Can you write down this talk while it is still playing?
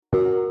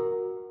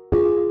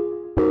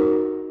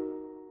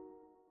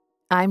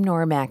I'm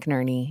Nora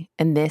McInerney,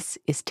 and this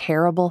is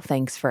Terrible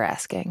Thanks for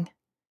Asking.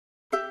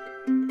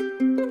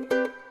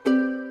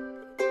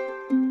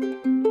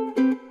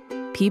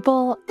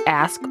 People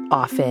ask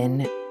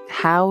often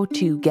how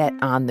to get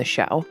on the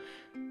show,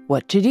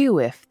 what to do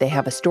if they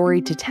have a story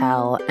to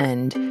tell,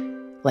 and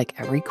like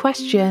every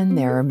question,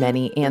 there are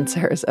many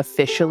answers.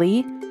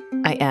 Officially,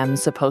 I am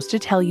supposed to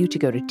tell you to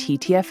go to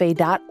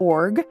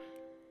ttfa.org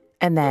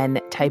and then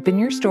type in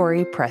your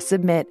story, press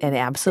submit, and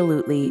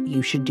absolutely,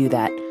 you should do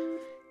that.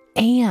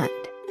 And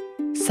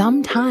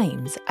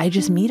sometimes I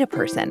just meet a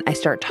person. I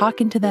start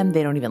talking to them.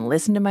 They don't even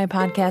listen to my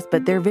podcast,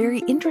 but they're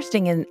very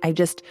interesting, and I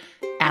just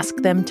ask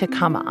them to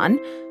come on.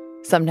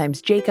 Sometimes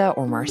Jacob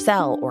or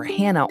Marcel or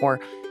Hannah or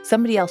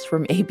somebody else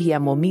from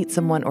ABM will meet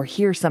someone or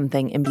hear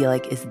something and be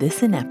like, is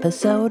this an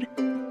episode?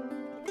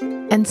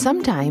 And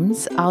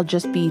sometimes I'll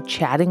just be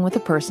chatting with a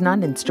person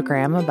on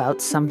Instagram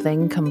about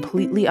something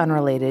completely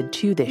unrelated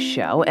to this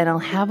show, and I'll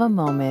have a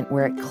moment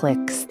where it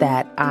clicks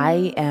that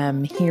I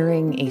am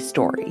hearing a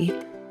story,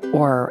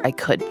 or I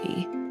could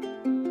be.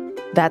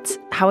 That's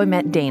how I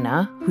met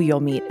Dana, who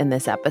you'll meet in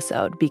this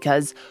episode,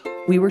 because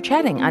we were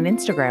chatting on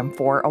Instagram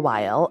for a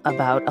while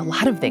about a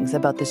lot of things,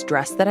 about this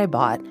dress that I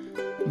bought.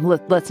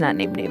 Let's not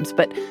name names,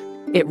 but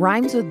it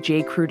rhymes with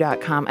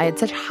jcrew.com. I had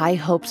such high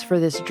hopes for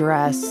this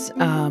dress.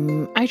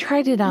 I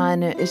tried it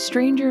on.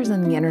 Strangers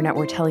on the internet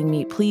were telling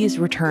me, please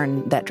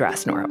return that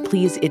dress, Nora.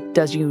 Please, it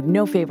does you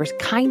no favors.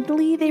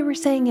 Kindly, they were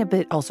saying it,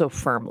 but also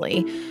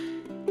firmly.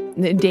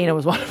 Dana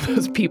was one of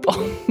those people.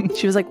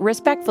 She was like,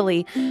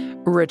 respectfully,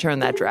 return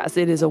that dress.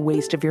 It is a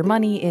waste of your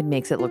money. It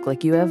makes it look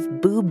like you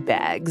have boob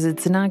bags.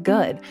 It's not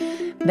good.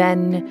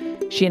 Then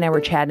she and I were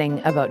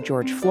chatting about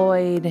George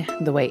Floyd,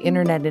 the way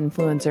internet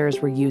influencers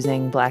were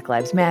using Black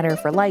Lives Matter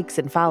for likes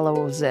and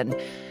follows and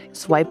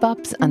swipe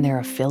ups on their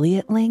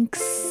affiliate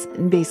links.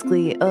 And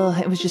basically,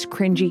 it was just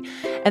cringy.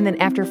 And then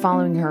after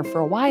following her for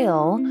a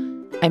while,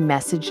 I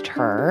messaged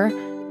her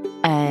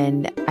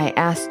and I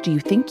asked, do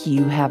you think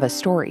you have a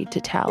story to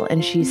tell?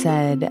 And she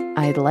said,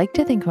 I'd like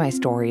to think my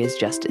story is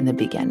just in the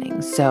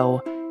beginning.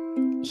 So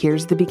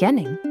here's the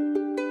beginning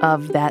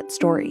of that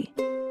story.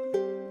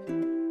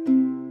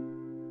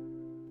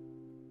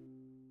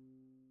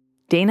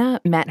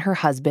 Dana met her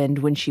husband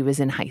when she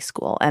was in high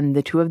school, and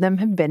the two of them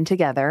have been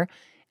together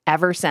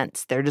ever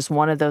since. They're just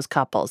one of those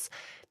couples.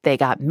 They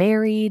got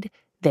married,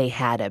 they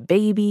had a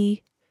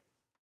baby.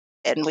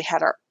 And we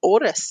had our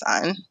oldest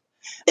son.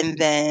 And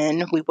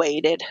then we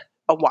waited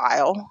a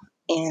while,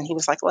 and he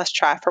was like, let's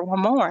try for one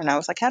more. And I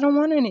was like, I don't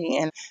want any.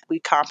 And we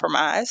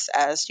compromised,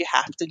 as you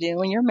have to do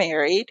when you're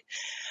married.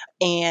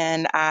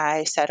 And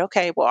I said,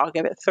 okay, well, I'll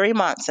give it 3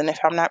 months. And if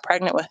I'm not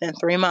pregnant within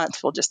 3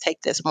 months, we'll just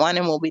take this one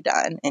and we'll be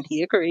done. And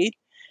he agreed.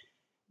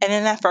 And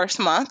in that first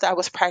month, I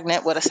was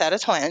pregnant with a set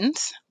of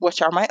twins,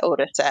 which are my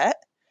oldest set.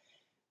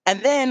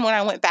 And then when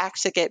I went back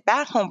to get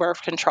back on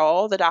birth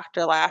control, the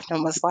doctor laughed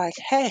and was like,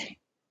 hey,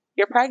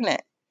 you're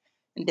pregnant.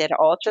 And did an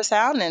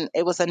ultrasound, and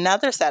it was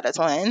another set of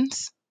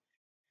twins.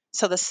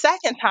 So the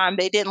second time,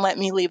 they didn't let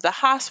me leave the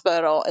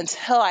hospital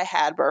until I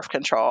had birth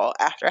control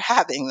after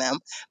having them.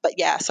 But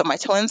yeah, so my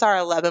twins are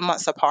 11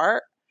 months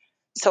apart.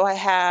 So I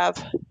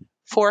have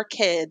 4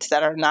 kids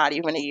that are not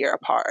even a year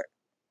apart.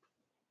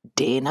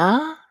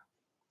 Dana?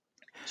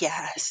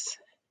 Yes.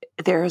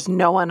 There is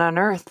no one on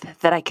earth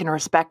that I can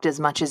respect as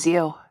much as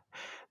you.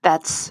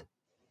 That's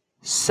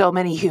so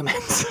many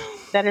humans.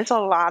 That is a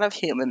lot of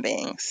human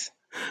beings.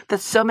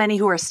 That's so many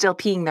who are still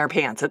peeing their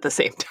pants at the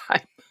same time.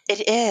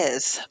 It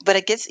is, but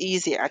it gets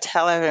easier. I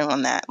tell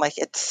everyone that. Like,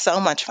 it's so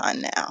much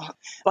fun now.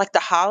 Like, the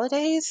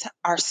holidays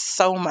are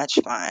so much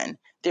fun.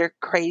 They're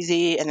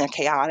crazy and they're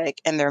chaotic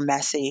and they're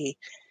messy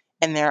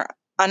and they're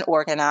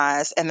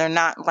unorganized and they're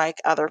not like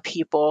other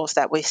people's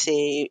that we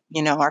see.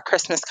 You know, our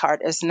Christmas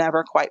card is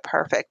never quite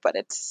perfect, but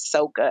it's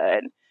so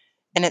good.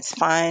 And it's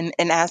fun.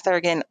 And as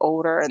they're getting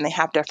older and they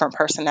have different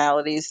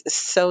personalities, it's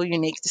so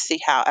unique to see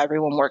how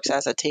everyone works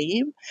as a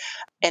team.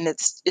 And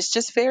it's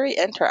just very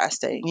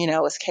interesting. You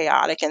know, it's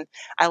chaotic. And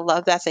I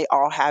love that they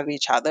all have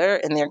each other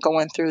and they're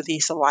going through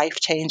these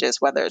life changes,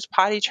 whether it's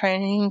potty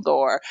training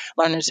or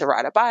learning to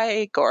ride a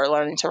bike or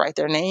learning to write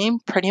their name,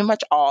 pretty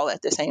much all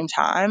at the same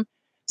time.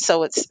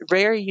 So it's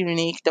very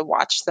unique to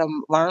watch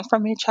them learn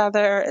from each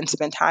other and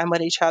spend time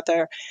with each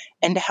other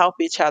and to help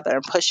each other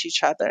and push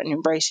each other and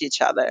embrace each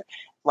other.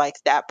 Like,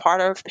 that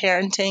part of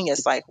parenting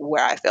is like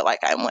where I feel like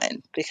I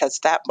win, because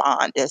that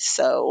bond is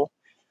so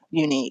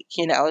unique.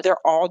 You know, they're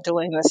all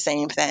doing the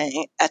same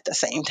thing at the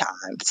same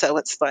time. So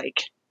it's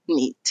like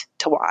neat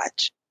to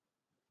watch.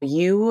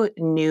 You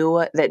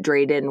knew that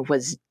Drayden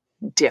was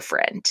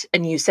different,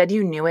 and you said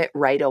you knew it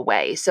right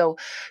away. So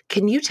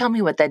can you tell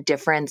me what that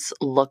difference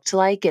looked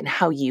like and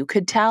how you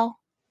could tell?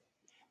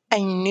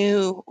 I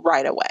knew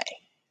right away.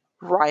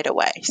 Right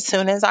away. As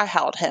soon as I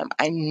held him,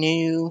 I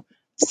knew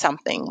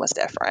something was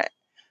different.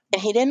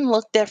 And he didn't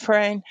look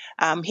different.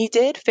 He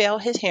did fail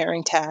his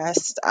hearing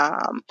test.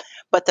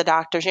 But the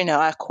doctors, you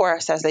know, of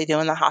course, as they do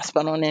in the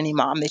hospital and any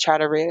mom, they try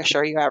to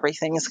reassure you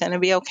everything is going to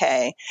be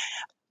okay.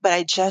 but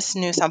I just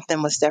knew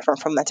something was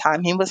different from the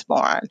time he was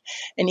born.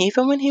 And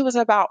even when he was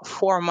about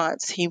 4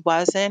 months, he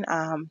wasn't,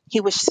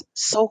 he was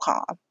so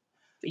calm.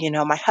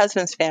 My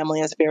husband's family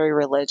is very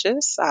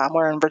religious.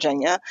 We're in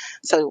Virginia,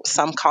 so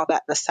some call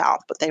that the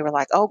South, but they were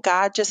like, oh,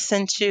 God just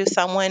sent you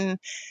someone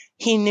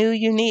he knew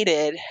you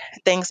needed,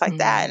 things like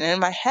that. And in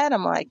my head,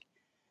 I'm like,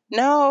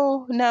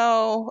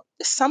 no,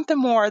 something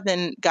more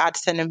than God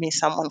sending me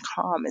someone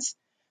calm.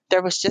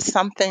 There was just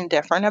something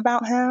different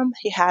about him.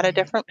 He had a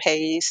different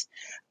pace.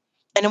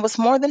 And it was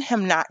more than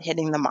him not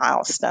hitting the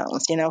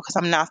milestones, because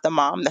I'm not the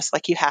mom that's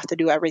like, you have to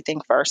do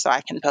everything first so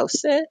I can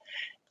post it.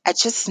 I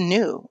just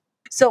knew.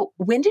 So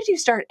when did you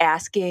start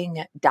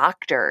asking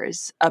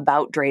doctors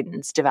about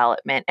Drayden's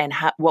development, and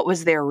what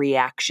was their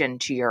reaction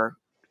to your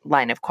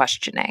line of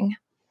questioning?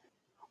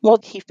 Well,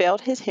 he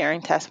failed his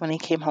hearing test when he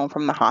came home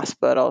from the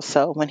hospital.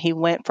 So when he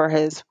went for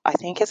I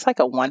think it's like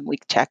a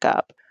 1-week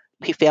checkup,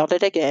 he failed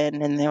it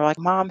again. And they were like,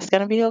 Mom, it's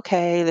going to be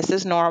okay. This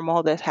is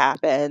normal. This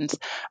happens.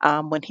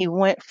 When he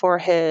went for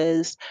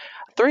his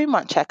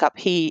 3-month checkup,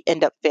 he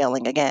ended up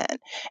failing again.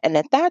 And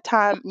at that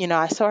time,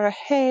 I sort of,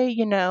 hey,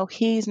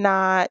 he's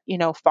not,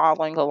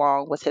 following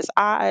along with his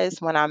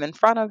eyes when I'm in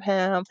front of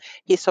him.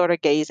 He's sort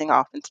of gazing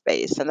off in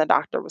space. And the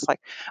doctor was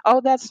like, oh,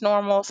 that's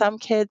normal. Some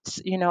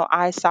kids,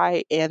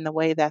 eyesight and the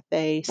way that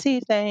they see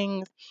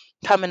things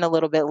come in a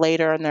little bit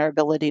later in their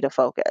ability to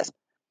focus.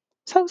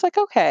 So I was like,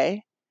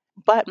 okay.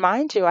 But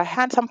mind you, I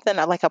had something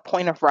like a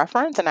point of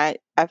reference, and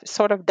I've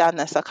sort of done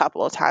this a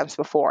couple of times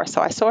before.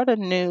 So I sort of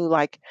knew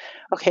like,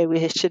 okay,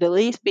 we should at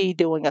least be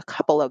doing a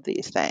couple of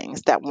these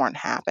things that weren't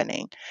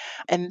happening.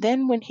 And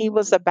then when he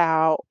was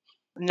about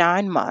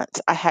 9 months,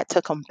 I had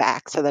took him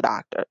back to the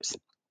doctors.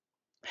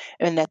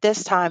 And at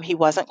this time, he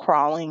wasn't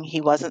crawling,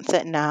 he wasn't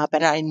sitting up.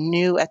 And I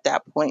knew at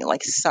that point,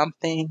 like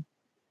something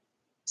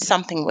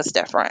was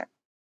different.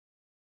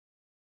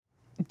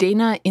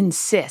 Dana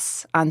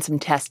insists on some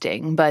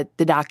testing, but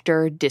the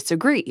doctor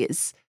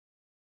disagrees.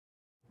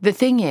 The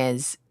thing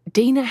is,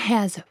 Dana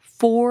has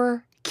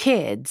 4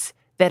 kids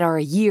that are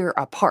a year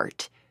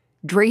apart.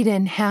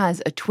 Drayden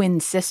has a twin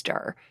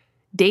sister.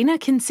 Dana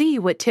can see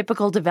what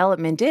typical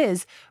development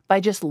is by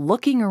just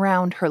looking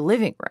around her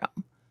living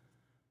room.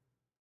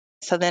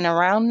 So then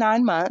around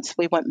 9 months,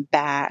 we went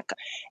back.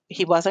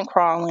 He wasn't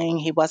crawling.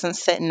 He wasn't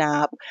sitting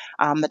up.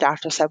 The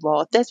doctor said,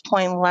 well, at this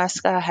point,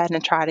 let's go ahead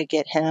and try to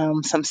get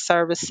him some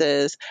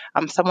services,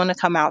 someone to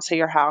come out to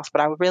your house,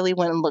 but I really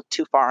wouldn't look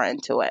too far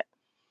into it.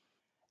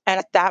 And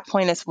at that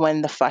point is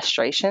when the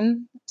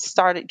frustration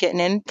started getting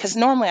in, because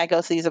normally I go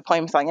to these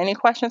appointments like, any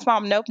questions,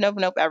 Mom? Nope,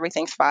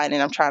 everything's fine,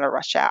 and I'm trying to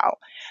rush out.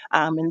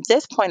 And at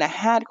this point, I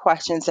had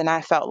questions, and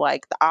I felt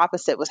like the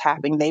opposite was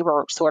happening. They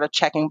were sort of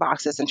checking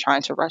boxes and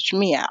trying to rush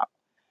me out.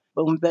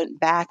 But we went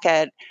back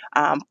at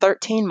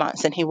 13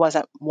 months, and he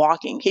wasn't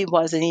walking. He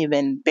wasn't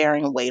even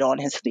bearing weight on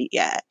his feet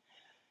yet.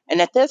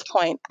 And at this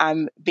point,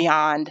 I'm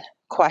beyond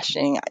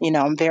questioning.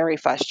 I'm very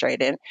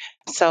frustrated.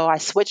 So I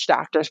switched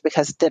doctors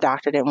because the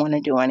doctor didn't want to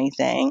do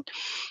anything.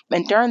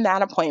 And during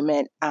that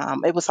appointment,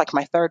 it was like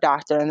my third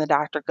doctor, and the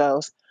doctor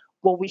goes,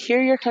 well, we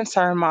hear your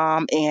concern,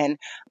 Mom, and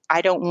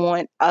I don't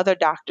want other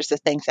doctors to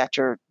think that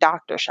you're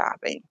doctor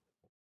shopping.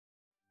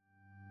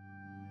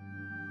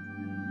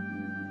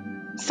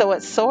 So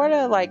it sort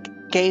of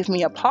like gave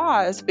me a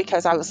pause,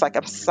 because I was like,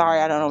 I'm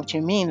sorry, I don't know what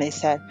you mean. They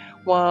said,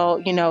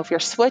 well, if you're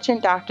switching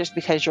doctors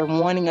because you're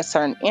wanting a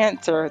certain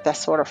answer, that's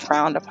sort of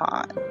frowned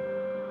upon.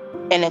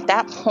 And at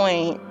that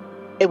point,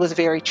 it was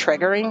very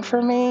triggering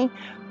for me,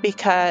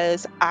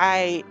 because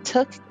I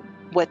took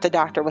what the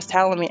doctor was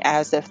telling me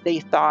as if they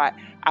thought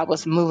I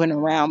was moving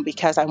around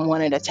because I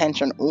wanted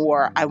attention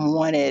or I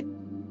wanted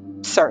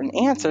certain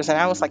answers. And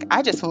I was like,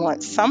 I just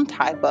want some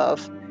type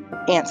of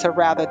answer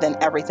rather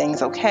than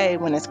everything's okay,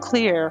 when it's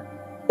clear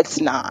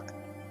it's not.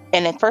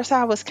 And at first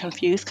I was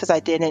confused because I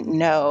didn't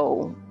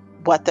know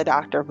what the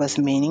doctor was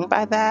meaning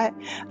by that.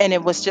 And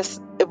it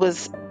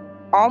was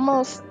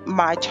almost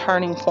my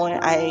turning point.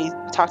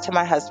 I talked to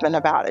my husband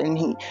about it, and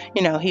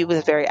he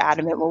was very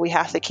adamant, well, we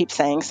have to keep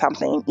saying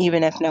something.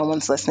 Even if no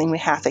one's listening, we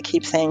have to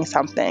keep saying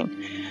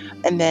something.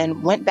 And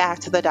then went back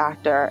to the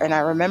doctor. And I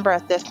remember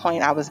at this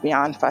point, I was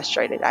beyond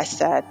frustrated. I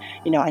said,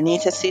 I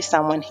need to see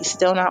someone. He's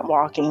still not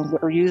walking.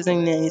 We're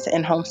using these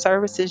in-home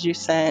services you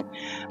sent.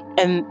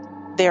 And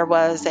there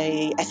was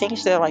I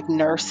think they're like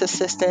nurse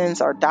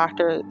assistants or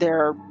doctor.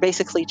 They're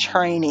basically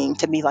training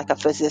to be like a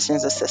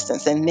physician's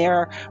assistant. And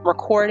they're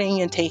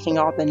recording and taking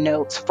all the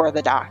notes for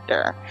the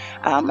doctor.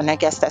 And I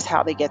guess that's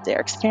how they get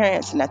their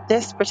experience. And at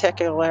this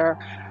particular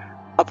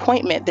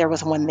appointment, there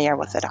was one there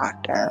with the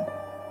doctor.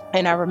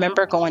 And I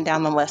remember going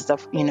down the list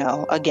of,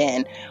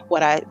 again,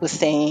 what I was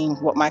saying,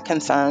 what my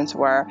concerns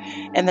were,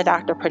 and the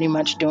doctor pretty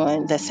much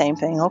doing the same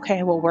thing.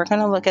 Okay, well, we're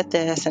going to look at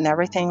this and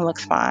everything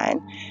looks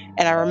fine.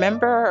 And I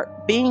remember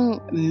being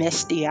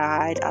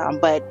misty-eyed,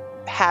 but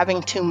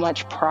having too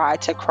much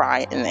pride to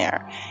cry in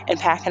there, and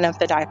packing up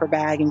the diaper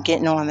bag and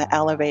getting on the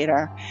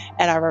elevator.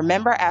 And I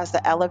remember as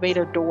the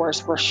elevator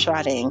doors were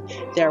shutting,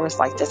 there was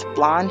like this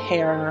blonde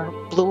hair,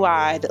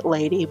 blue-eyed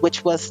lady,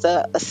 which was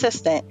the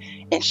assistant,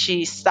 and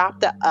she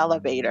stopped the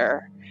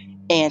elevator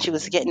And she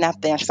was getting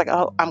up there and she's like,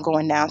 oh, I'm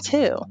going down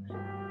too.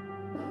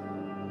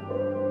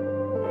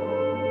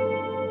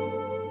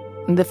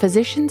 The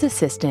physician's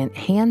assistant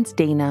hands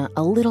Dana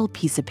a little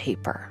piece of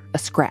paper, a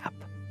scrap,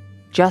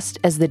 just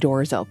as the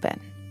doors open.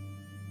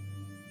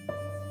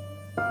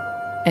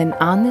 And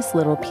on this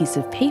little piece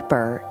of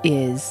paper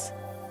is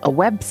a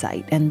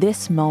website. And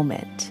this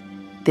moment,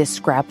 this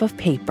scrap of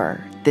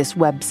paper, this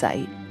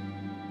website,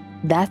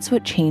 that's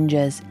what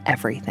changes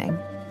everything.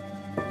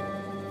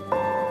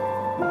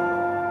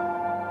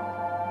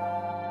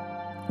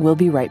 We'll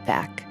be right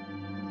back.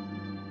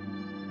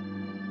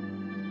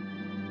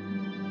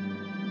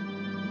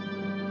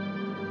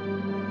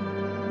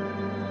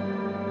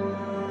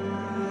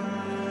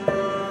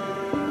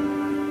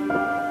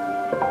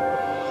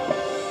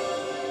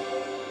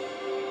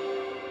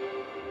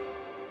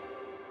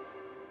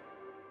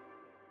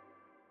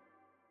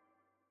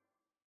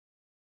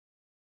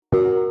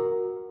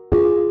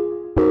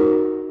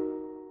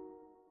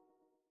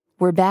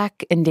 We're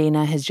back, and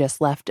Dana has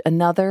just left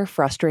another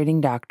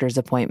frustrating doctor's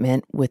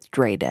appointment with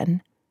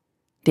Drayden.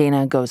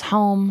 Dana goes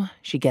home,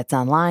 she gets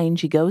online,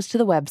 she goes to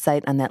the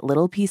website on that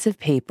little piece of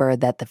paper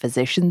that the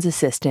physician's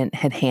assistant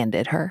had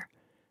handed her.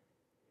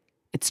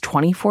 It's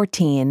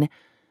 2014,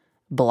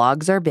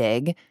 blogs are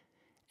big,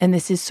 and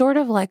this is sort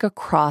of like a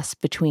cross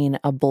between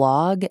a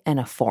blog and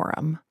a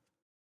forum.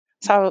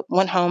 So I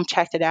went home,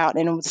 checked it out,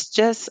 and it was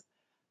just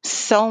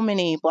so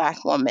many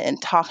Black women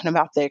talking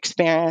about their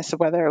experience,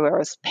 whether it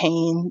was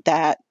pain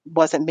that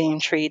wasn't being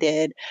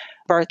treated,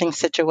 birthing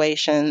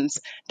situations,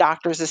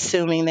 doctors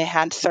assuming they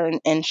had certain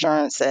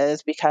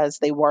insurances because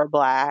they were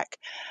Black,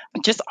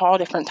 just all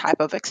different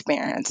type of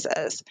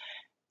experiences.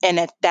 And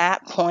at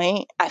that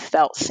point, I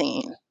felt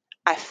seen.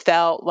 I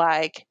felt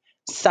like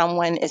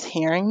someone is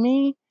hearing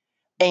me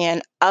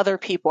and other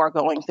people are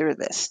going through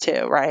this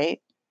too, right?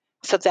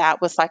 So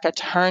that was like a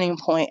turning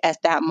point at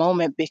that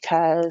moment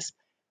because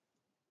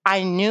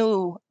I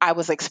knew I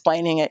was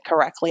explaining it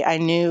correctly. I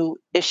knew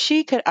if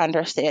she could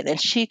understand and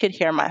she could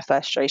hear my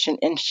frustration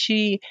and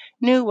she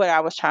knew what I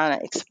was trying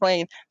to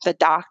explain, the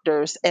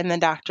doctors and the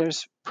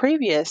doctors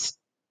previous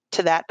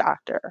to that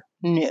doctor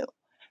knew,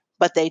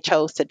 but they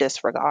chose to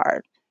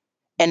disregard.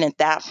 And at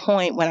that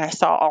point, when I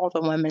saw all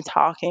the women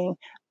talking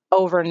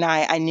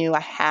overnight, I knew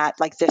I had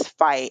like this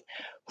fight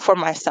for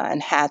my son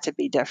had to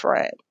be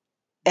different.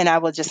 And I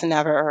will just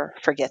never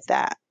forget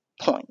that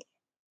point.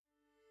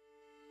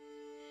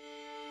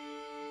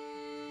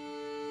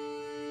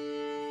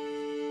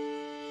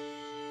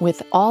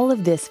 With all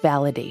of this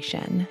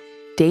validation,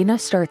 Dana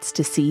starts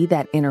to see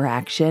that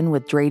interaction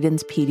with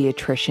Drayden's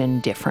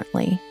pediatrician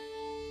differently.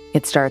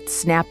 It starts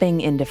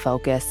snapping into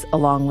focus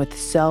along with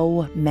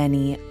so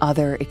many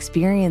other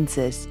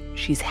experiences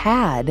she's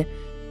had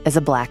as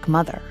a Black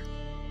mother.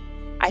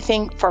 I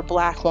think for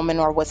Black women,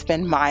 or what's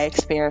been my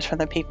experience from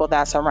the people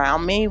that's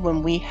around me,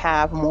 when we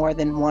have more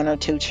than one or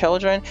two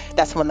children,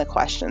 that's when the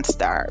questions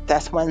start.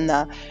 That's when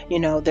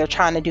they're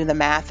trying to do the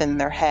math in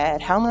their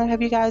head. How long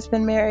have you guys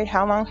been married?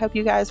 How long have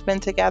you guys been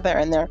together?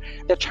 And they're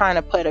trying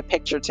to put a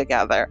picture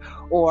together.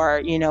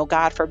 Or,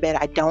 God forbid,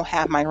 I don't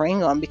have my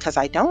ring on because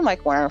I don't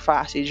like wearing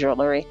flashy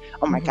jewelry.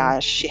 Oh my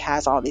gosh, she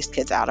has all these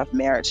kids out of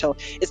marriage. So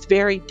it's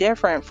very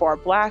different for a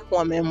Black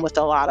woman with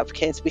a lot of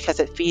kids because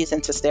it feeds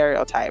into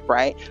stereotype,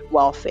 right?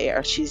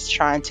 Welfare. She's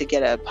trying to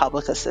get a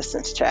public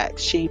assistance check.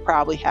 She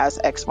probably has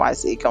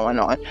XYZ going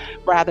on,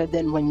 rather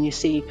than when you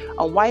see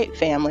a white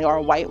family or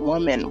a white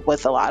woman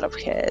with a lot of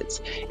kids.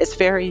 It's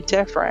very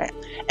different.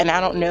 And I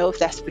don't know if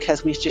that's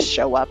because we just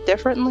show up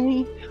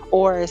differently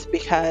or it's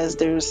because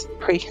there's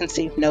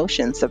preconceived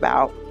notions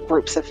about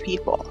groups of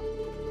people.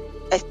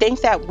 I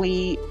think that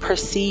we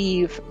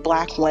perceive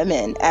Black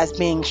women as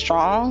being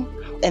strong.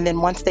 And then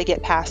once they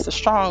get past the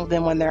strong,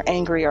 then when they're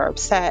angry or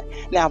upset,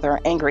 now they're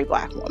an angry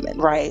Black woman,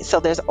 right?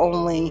 So there's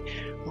only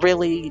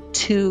really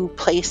two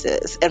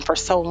places. And for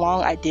so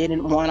long, I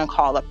didn't want to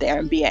call up there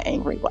and be an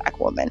angry Black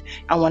woman.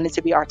 I wanted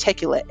to be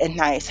articulate and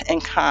nice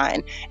and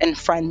kind and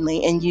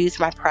friendly and use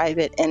my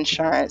private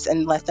insurance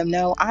and let them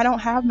know I don't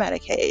have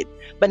Medicaid.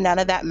 But none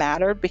of that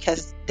mattered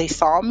because they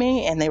saw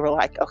me and they were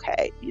like,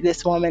 okay,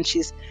 this woman,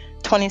 she's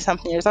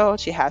 20-something years old.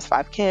 She has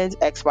 5 kids,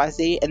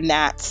 XYZ. And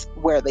that's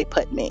where they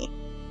put me,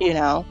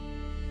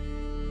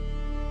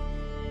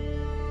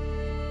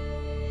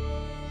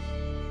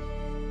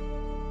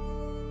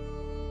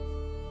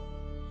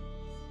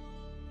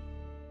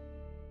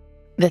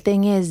 The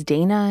thing is,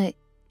 Dana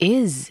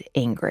is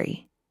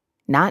angry.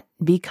 Not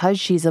because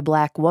she's a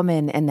Black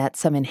woman and that's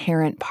some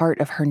inherent part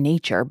of her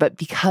nature, but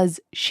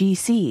because she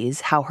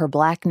sees how her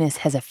Blackness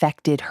has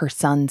affected her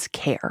son's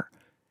care.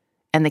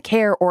 And the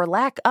care, or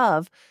lack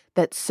of,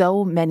 that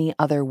so many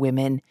other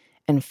women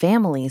and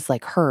families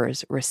like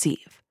hers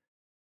receive.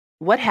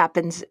 What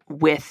happens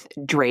with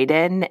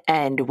Drayden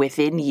and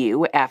within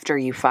you after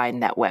you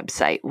find that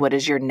website? What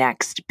is your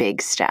next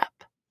big step?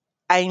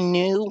 I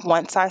knew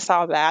once I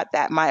saw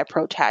that my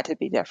approach had to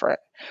be different,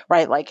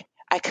 right? Like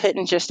I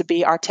couldn't just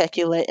be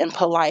articulate and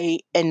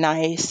polite and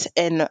nice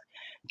and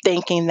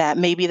thinking that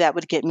maybe that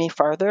would get me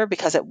further,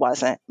 because it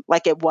wasn't.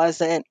 Like, it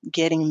wasn't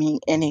getting me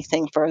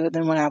anything further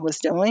than what I was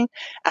doing.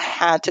 I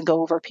had to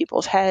go over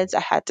people's heads.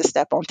 I had to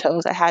step on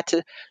toes. I had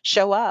to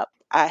show up.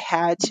 I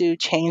had to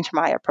change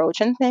my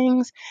approach and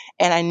things.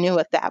 And I knew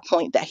at that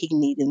point that he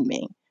needed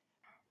me.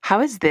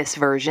 How is this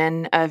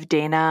version of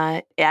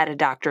Dana at a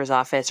doctor's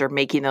office or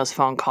making those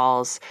phone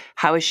calls,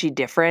 how is she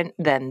different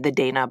than the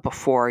Dana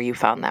before you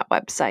found that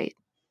website?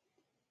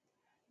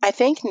 I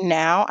think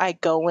now I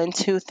go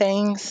into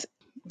things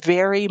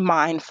very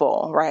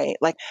mindful, right?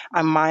 Like,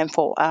 I'm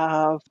mindful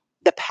of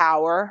the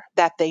power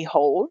that they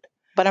hold,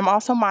 but I'm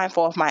also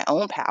mindful of my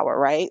own power,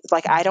 right?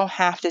 Like, I don't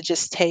have to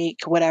just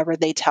take whatever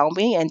they tell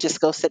me and just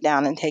go sit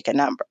down and take a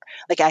number.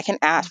 Like, I can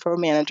ask for a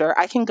manager.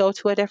 I can go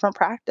to a different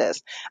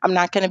practice. I'm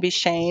not going to be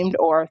shamed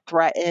or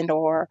threatened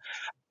or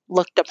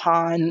looked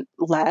upon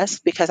less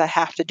because I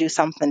have to do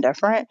something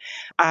different.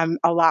 I'm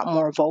a lot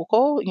more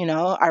vocal.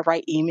 I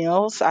write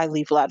emails, I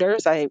leave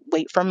letters, I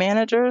wait for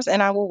managers,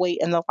 and I will wait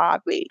in the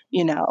lobby.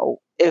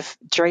 If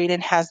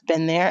Drayden has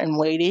been there and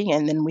waiting,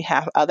 and then we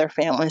have other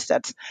families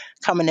that's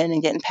coming in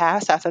and getting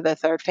passed after the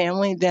third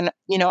family, then,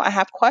 I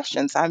have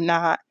questions. I'm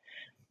not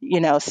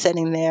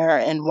sitting there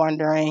and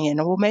wondering,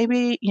 well,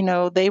 maybe,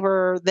 they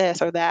were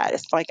this or that.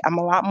 It's like I'm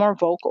a lot more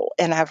vocal,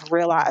 and I've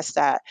realized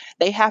that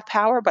they have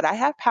power, but I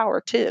have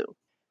power too.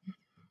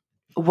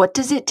 What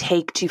does it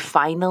take to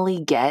finally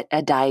get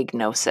a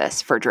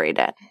diagnosis for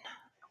Drayden?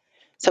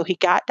 So he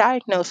got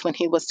diagnosed when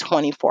he was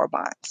 24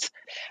 months.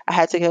 I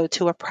had to go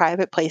to a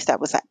private place that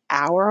was an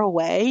hour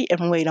away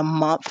and wait a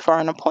month for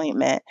an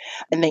appointment.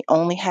 And they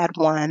only had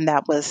one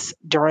that was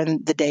during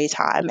the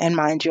daytime. And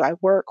mind you, I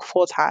work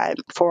full time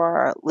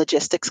for a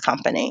logistics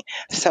company.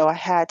 So I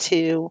had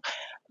to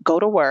go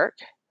to work,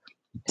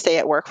 stay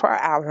at work for an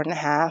hour and a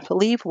half,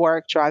 leave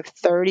work, drive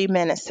 30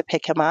 minutes to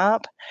pick him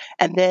up.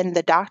 And then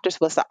the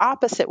doctor's was the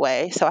opposite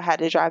way. So I had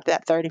to drive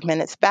that 30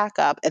 minutes back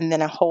up and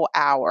then a whole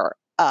hour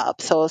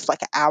up. So it's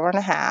like an hour and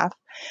a half.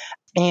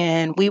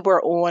 And we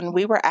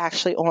were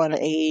actually on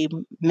a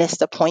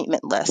missed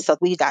appointment list. So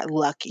we got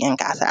lucky and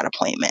got that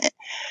appointment.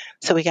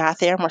 So we got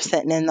there and we're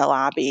sitting in the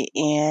lobby.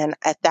 And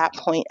at that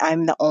point,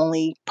 I'm the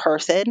only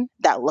person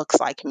that looks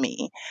like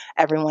me.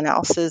 Everyone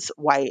else is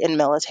white and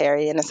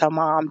military, and it's a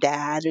mom,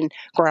 dad, and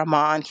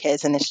grandma and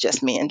kids, and it's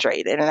just me and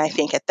Drayden. And I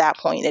think at that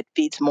point, it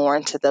feeds more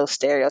into those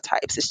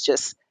stereotypes. It's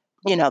just,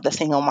 the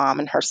single mom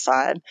and her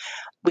son.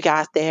 We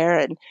got there,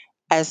 and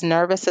as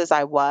nervous as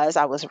I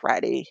was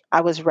ready.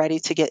 I was ready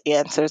to get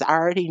answers. I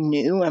already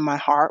knew in my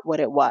heart what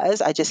it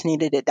was. I just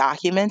needed it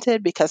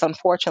documented, because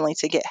unfortunately,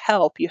 to get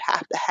help, you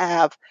have to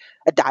have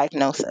a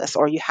diagnosis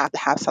or you have to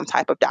have some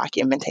type of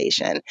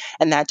documentation.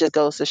 And that just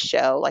goes to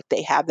show, like,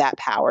 they have that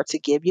power to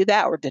give you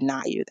that or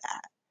deny you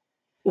that.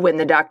 When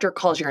the doctor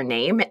calls your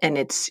name and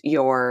it's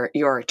your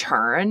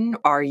turn,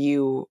 are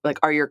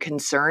your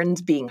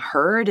concerns being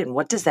heard, and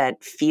what does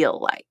that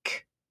feel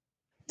like?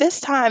 This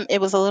time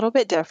it was a little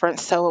bit different.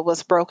 So it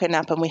was broken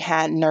up and we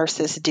had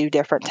nurses do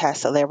different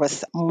tests. So there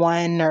was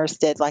one nurse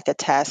did like a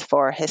test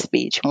for his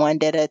speech, one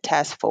did a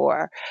test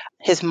for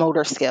his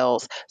motor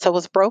skills. So it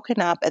was broken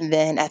up. And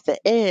then at the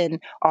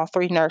end, all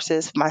three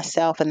nurses,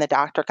 myself and the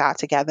doctor got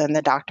together, and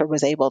the doctor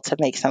was able to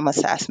make some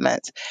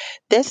assessments.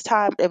 This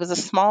time it was a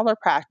smaller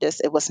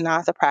practice. It was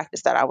not the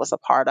practice that I was a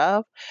part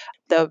of.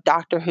 The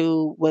doctor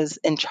who was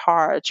in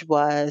charge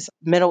was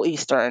Middle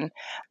Eastern.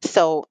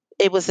 So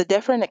it was a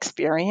different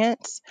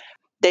experience.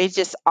 They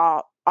just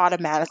all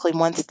automatically,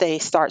 once they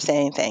start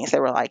saying things, they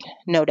were like,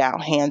 no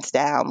doubt, hands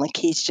down. Like,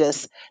 he's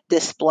just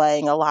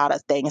displaying a lot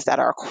of things that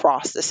are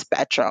across the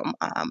spectrum.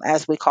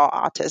 As we call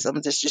autism,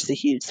 it's just a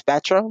huge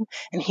spectrum.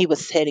 And he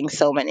was hitting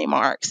so many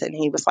marks. And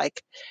he was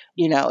like,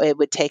 it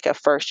would take a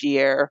first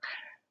year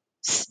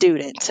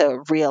student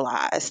to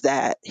realize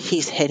that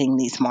he's hitting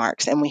these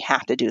marks and we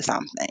have to do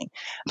something.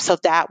 So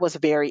that was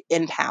very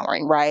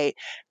empowering, right?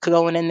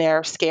 Going in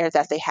there scared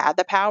that they had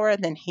the power,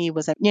 and then he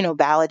was,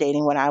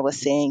 validating what I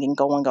was saying and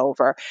going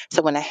over.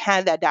 So when I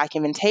had that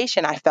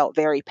documentation, I felt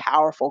very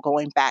powerful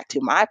going back to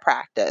my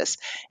practice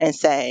and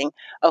saying,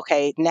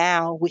 okay,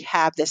 now we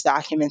have this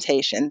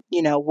documentation.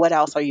 What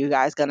else are you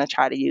guys going to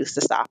try to use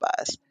to stop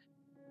us?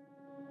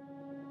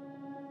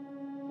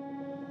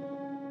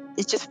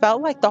 It just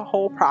felt like the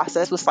whole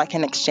process was like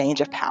an exchange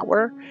of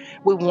power.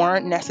 We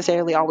weren't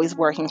necessarily always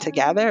working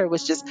together. It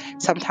was just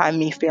sometimes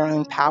me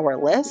feeling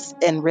powerless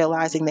and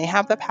realizing they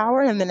have the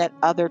power. And then at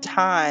other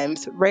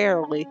times,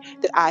 rarely,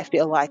 did I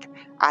feel like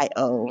I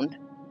owned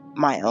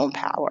my own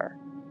power.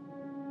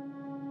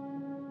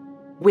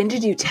 When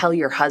did you tell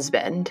your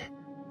husband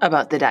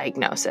about the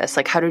diagnosis?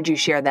 Like, how did you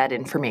share that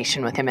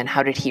information with him, and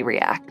how did he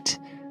react?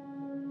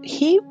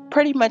 He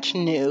pretty much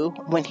knew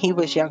when he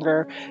was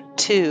younger,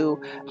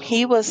 too.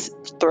 He was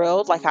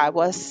thrilled, like I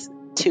was,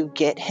 to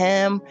get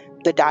him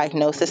the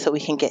diagnosis so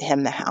we can get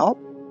him the help.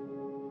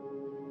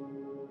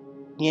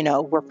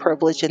 We're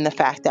privileged in the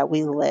fact that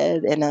we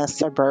live in a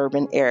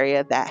suburban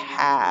area that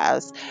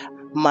has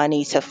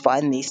money to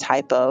fund these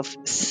type of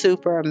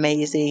super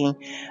amazing,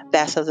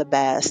 best of the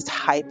best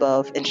type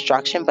of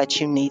instruction, but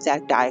you need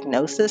that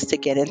diagnosis to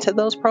get into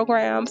those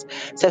programs.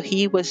 So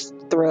he was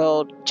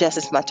thrilled just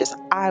as much as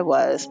I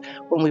was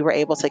when we were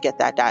able to get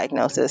that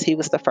diagnosis. He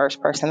was the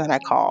first person that I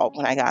called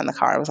when I got in the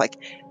car. I was like,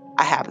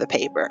 I have the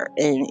paper.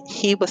 And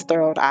he was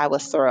thrilled. I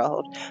was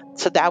thrilled.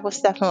 So that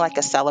was definitely like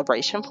a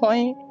celebration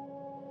point.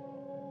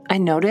 I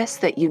notice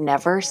that you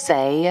never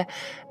say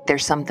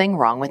there's something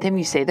wrong with him.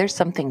 You say there's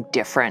something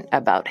different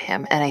about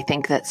him. And I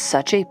think that's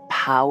such a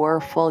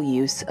powerful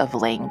use of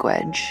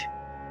language.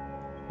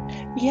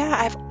 Yeah,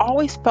 I've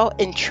always felt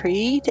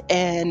intrigued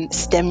and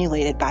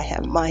stimulated by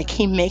him. Like,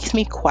 he makes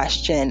me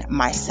question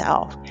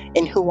myself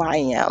and who I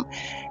am.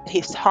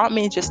 He's taught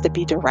me just to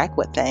be direct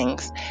with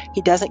things.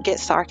 He doesn't get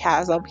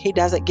sarcasm. He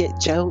doesn't get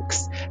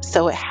jokes.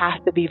 So it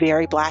has to be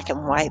very black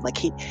and white. Like,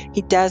 he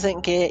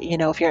doesn't get,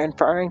 if you're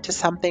inferring to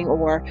something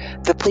or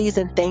the please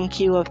and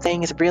thank you of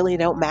things really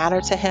don't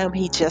matter to him.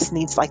 He just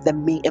needs like the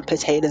meat and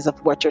potatoes of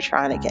what you're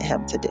trying to get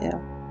him to do.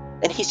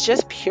 And he's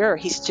just pure.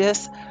 He's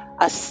just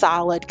a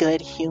solid,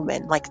 good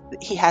human. Like,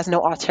 he has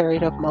no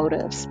alternative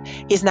motives.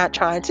 He's not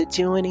trying to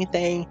do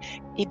anything.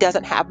 He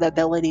doesn't have the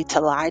ability to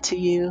lie to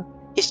you.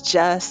 He's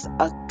just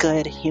a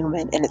good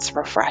human, and it's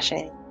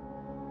refreshing.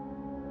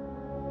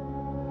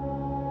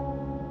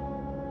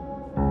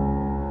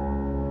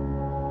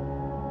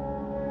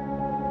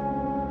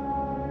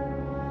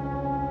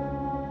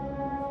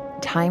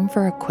 Time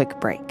for a quick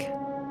break.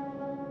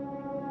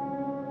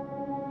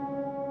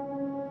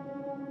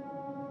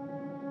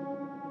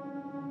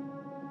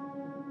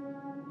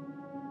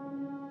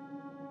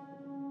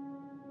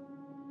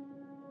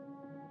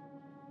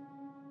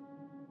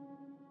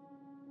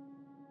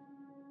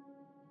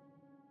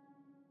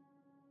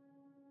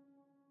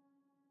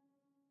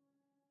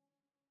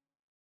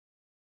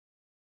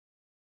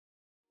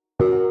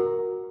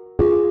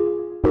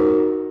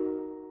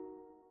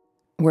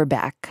 We're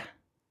back.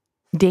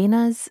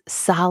 Dana's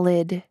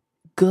solid,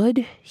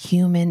 good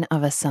human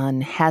of a son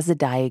has a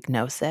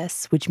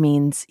diagnosis, which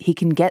means he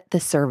can get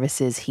the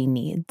services he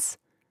needs.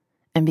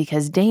 And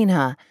because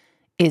Dana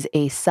is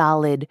a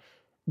solid,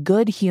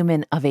 good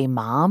human of a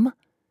mom,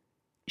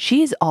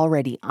 she's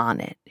already on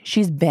it.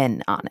 She's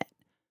been on it.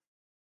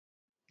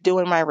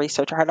 Doing my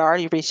research, I had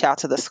already reached out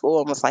to the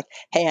school and was like,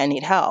 hey, I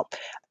need help.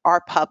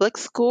 Our public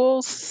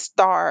schools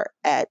start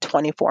at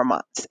 24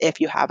 months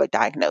if you have a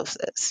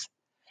diagnosis.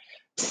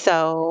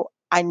 So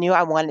I knew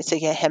I wanted to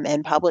get him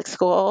in public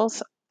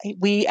schools.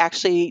 We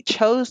actually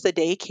chose the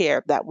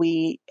daycare that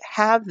we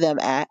have them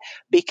at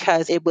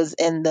because it was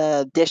in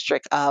the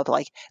district of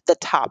like the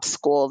top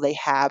school. They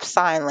have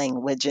sign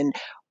language and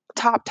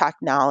top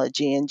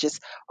technology and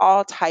just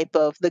all type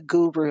of the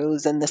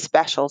gurus and the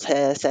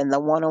specialists and the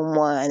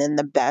one-on-one and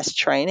the best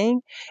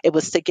training. It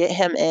was to get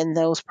him in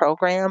those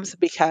programs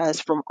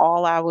because from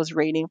all I was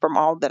reading, from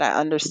all that I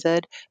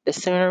understood, the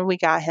sooner we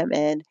got him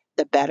in,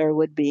 the better it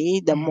would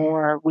be, the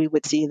more we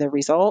would see the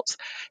results.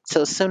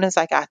 So as soon as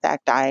I got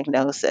that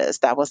diagnosis,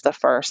 that was the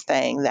first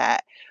thing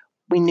that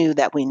we knew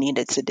that we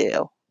needed to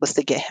do, was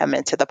to get him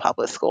into the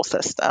public school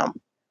system.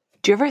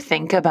 Do you ever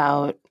think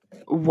about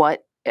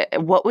what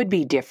would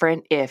be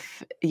different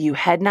if you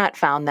had not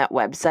found that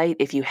website,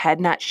 if you had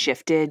not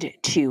shifted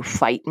to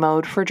fight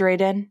mode for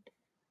Drayden?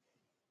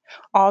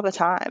 All the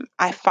time.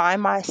 I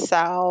find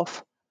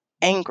myself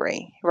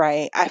angry,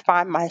 right? I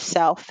find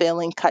myself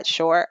feeling cut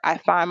short. I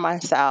find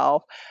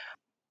myself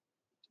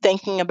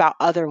thinking about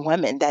other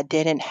women that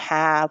didn't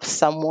have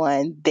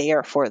someone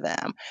there for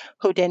them,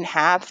 who didn't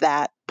have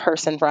that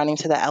person running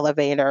to the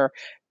elevator,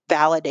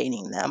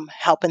 validating them,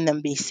 helping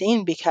them be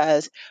seen.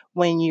 Because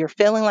when you're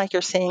feeling like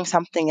you're seeing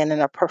something and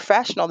then a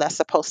professional that's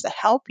supposed to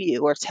help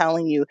you or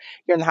telling you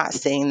you're not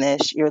seeing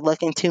this, you're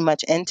looking too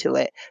much into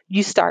it,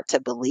 you start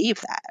to believe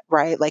that,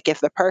 right? Like,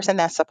 if the person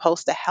that's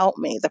supposed to help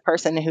me, the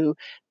person who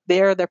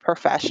they're the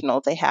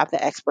professional, they have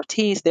the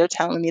expertise, they're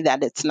telling me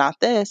that it's not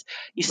this,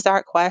 you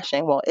start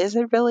questioning, well, is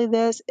it really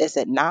this? Is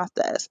it not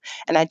this?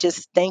 And I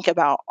just think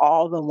about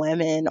all the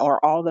women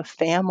or all the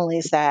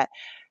families that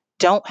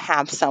don't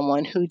have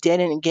someone, who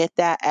didn't get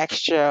that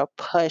extra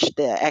push,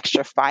 the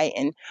extra fight,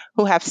 and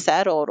who have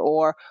settled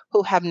or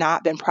who have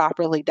not been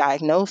properly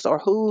diagnosed or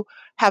who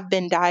have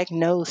been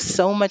diagnosed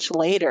so much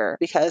later,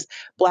 because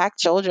Black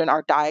children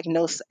are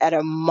diagnosed at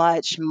a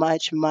much,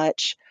 much,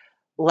 much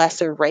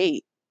lesser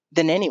rate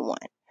than anyone.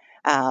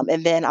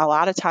 And then a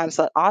lot of times,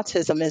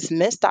 autism is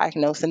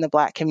misdiagnosed in the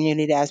Black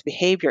community as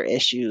behavior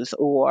issues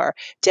or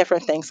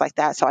different things like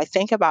that. So I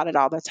think about it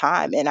all the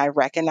time, and I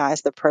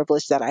recognize the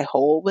privilege that I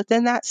hold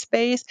within that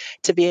space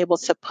to be able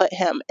to put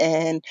him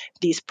in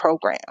these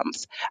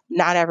programs.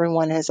 Not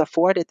everyone is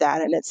afforded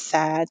that, and it's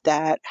sad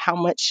that how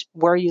much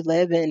where you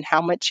live and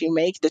how much you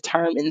make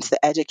determines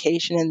the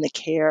education and the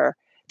care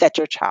that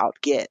your child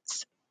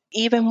gets.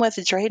 Even with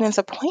Drayden's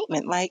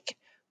appointment, like,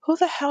 who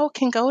the hell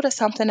can go to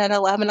something at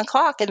 11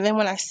 o'clock? And then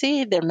when I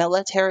see they're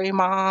military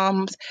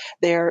moms,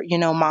 they're,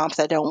 moms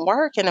that don't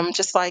work. And I'm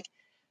just like,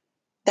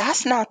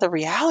 that's not the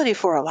reality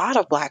for a lot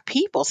of Black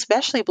people,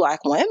 especially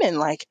Black women.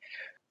 Like,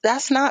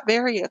 that's not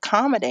very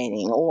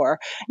accommodating. Or,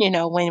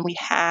 when we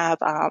have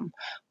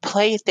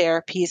play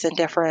therapies and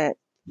different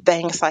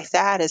things like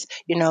that, is,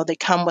 they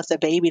come with a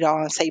baby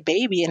doll and say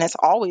baby, and it's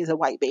always a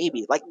white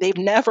baby. Like, they've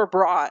never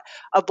brought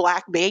a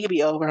black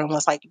baby over and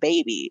was like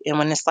baby. And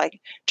when it's like,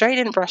 Dre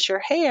didn't brush your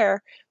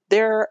hair,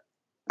 they're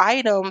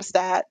items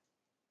that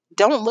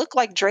don't look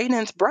like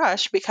Drayden's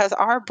brush, because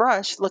our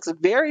brush looks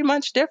very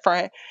much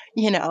different,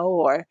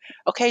 or,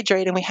 okay,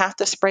 Drayden, we have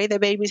to spray the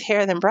baby's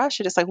hair, then brush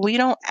it. It's like, we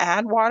don't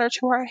add water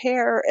to our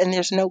hair, and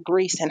there's no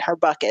grease in her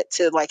bucket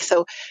to, like,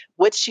 so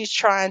what she's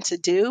trying to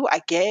do,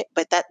 I get,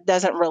 but that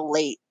doesn't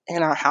relate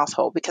in our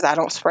household, because I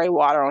don't spray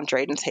water on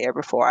Drayden's hair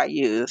before I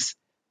use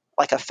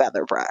like a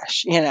feather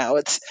brush.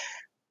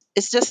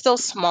 It's just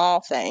those small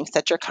things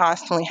that you're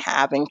constantly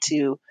having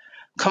to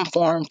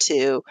conform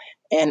to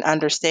and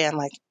understand,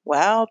 like,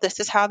 well,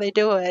 this is how they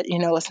do it.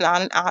 It's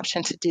not an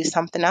option to do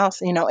something else.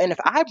 And if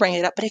I bring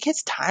it up, but it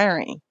gets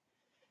tiring.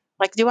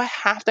 Like, do I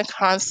have to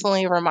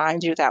constantly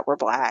remind you that we're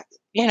Black?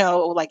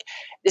 Like,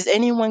 is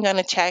anyone going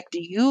to check? Do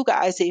you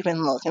guys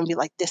even look and be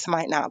like, this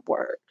might not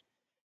work?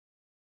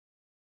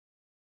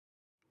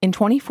 In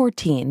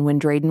 2014, when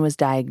Drayden was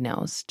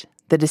diagnosed,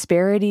 the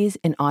disparities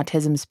in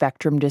autism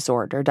spectrum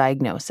disorder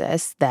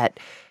diagnosis that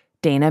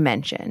Dana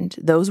mentioned,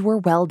 those were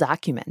well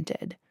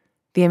documented.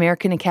 The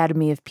American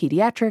Academy of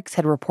Pediatrics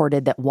had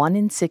reported that 1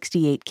 in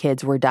 68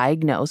 kids were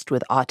diagnosed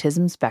with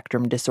autism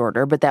spectrum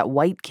disorder, but that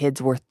white kids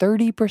were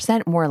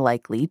 30% more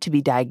likely to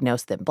be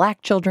diagnosed than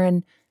Black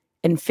children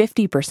and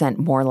 50%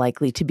 more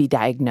likely to be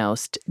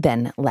diagnosed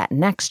than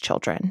Latinx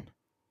children.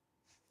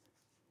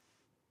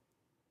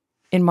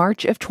 In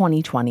March of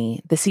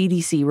 2020, the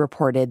CDC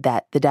reported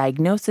that the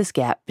diagnosis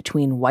gap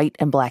between white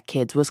and Black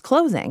kids was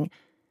closing,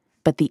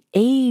 but the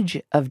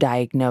age of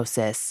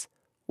diagnosis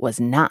was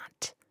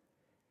not.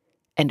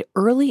 And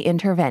early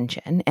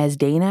intervention, as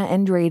Dana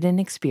and Drayden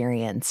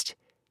experienced,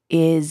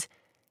 is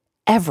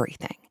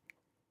everything.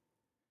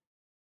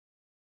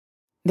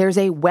 There's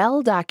a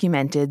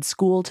well-documented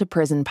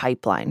school-to-prison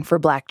pipeline for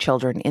Black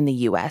children in the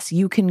U.S.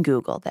 You can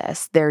Google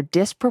this. They're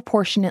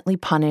disproportionately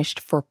punished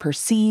for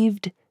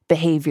perceived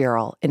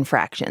behavioral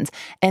infractions.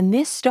 And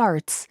this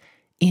starts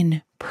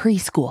in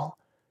preschool.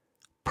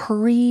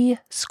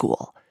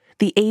 Preschool,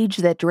 the age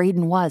that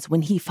Drayden was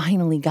when he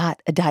finally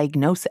got a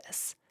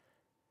diagnosis.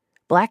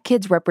 Black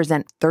kids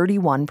represent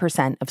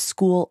 31% of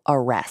school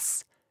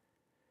arrests.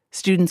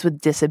 Students with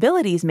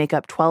disabilities make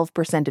up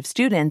 12% of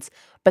students,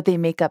 but they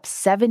make up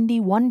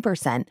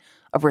 71%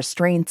 of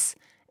restraints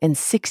and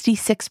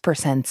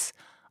 66%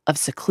 of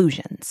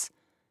seclusions.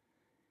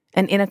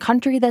 And in a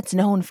country that's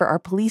known for our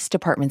police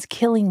departments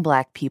killing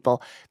Black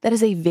people, that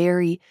is a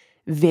very,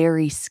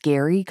 very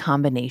scary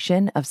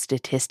combination of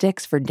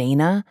statistics for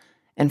Dana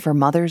and for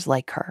mothers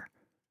like her.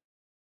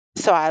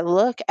 So I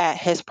look at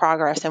his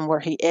progress and where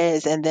he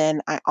is, and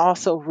then I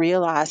also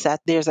realize that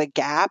there's a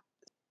gap,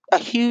 a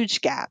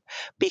huge gap,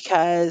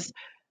 because,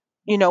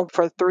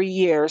 for 3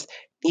 years,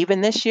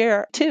 even this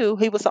year too,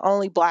 he was the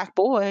only Black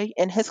boy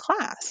in his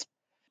class.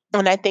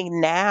 And I think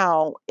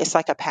now it's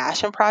like a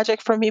passion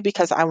project for me,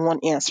 because I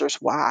want answers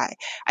why.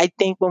 I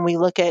think when we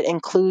look at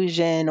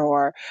inclusion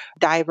or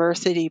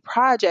diversity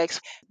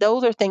projects,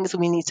 those are things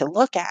we need to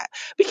look at,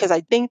 because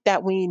I think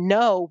that we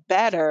know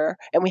better,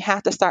 and we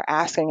have to start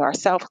asking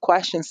ourselves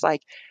questions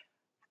like,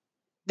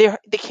 there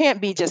can't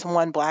be just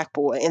one Black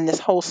boy in this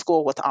whole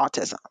school with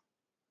autism.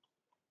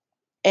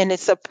 And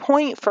it's a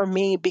point for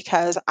me,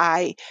 because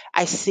I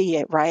see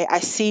it, right?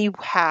 I see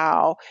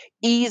how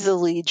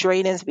easily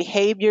Drayden's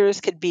behaviors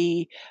could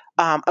be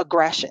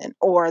aggression,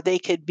 or they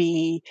could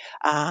be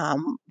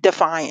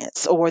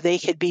defiance, or they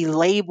could be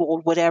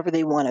labeled whatever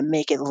they want to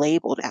make it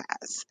labeled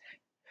as.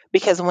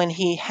 Because when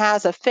he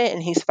has a fit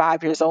and he's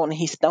 5 years old and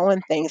he's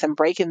throwing things and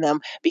breaking them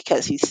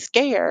because he's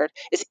scared,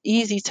 it's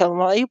easy to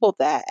label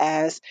that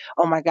as,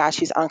 oh my gosh,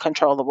 he's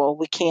uncontrollable.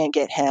 We can't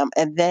get him.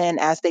 And then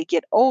as they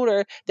get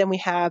older, then we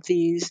have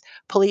these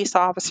police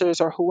officers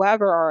or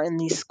whoever are in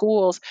these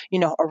schools,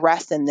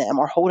 arresting them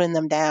or holding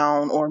them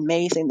down or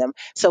mazing them.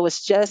 So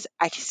it's just,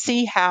 I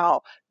see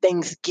how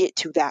things get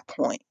to that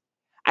point.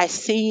 I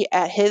see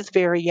at his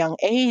very young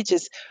age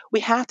is we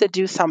have to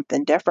do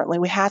something differently.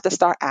 We have to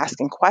start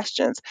asking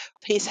questions.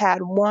 He's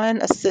had one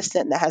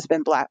assistant that has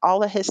been Black.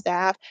 All of his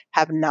staff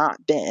have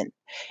not been.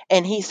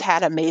 And he's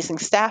had amazing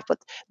staff, but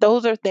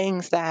those are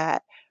things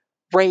that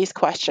raise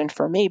question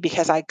for me,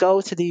 because I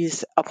go to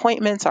these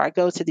appointments, or I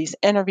go to these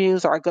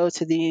interviews, or I go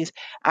to these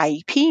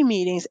IEP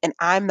meetings, and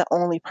I'm the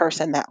only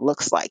person that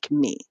looks like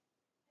me.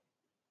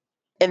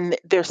 And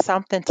there's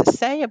something to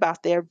say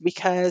about there,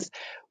 because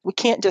we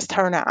can't just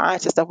turn our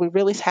eyes to stuff. We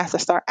really have to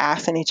start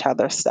asking each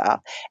other stuff.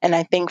 And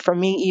I think for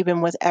me,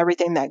 even with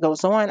everything that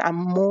goes on, I'm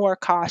more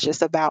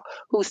cautious about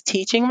who's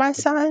teaching my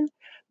son,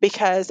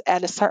 because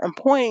at a certain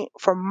point,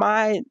 for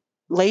my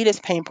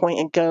latest pain point,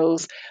 it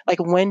goes like,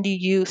 when do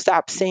you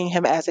stop seeing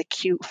him as a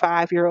cute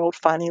 5-year-old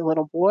funny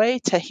little boy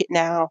to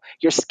now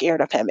you're scared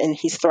of him and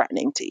he's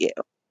threatening to you?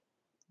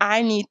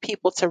 I need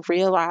people to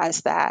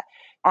realize that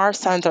our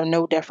sons are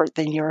no different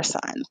than your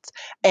sons.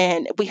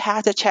 And we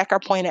have to check our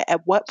point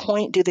at what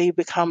point do they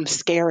become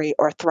scary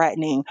or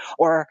threatening,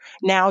 or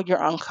now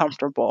you're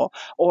uncomfortable,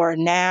 or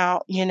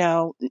now,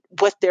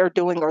 what they're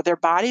doing or their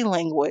body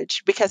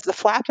language, because the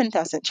flapping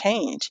doesn't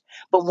change.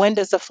 But when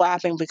does the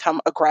flapping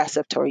become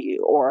aggressive toward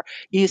you, or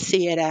you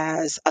see it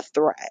as a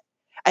threat?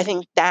 I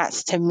think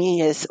that's, to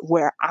me, is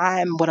where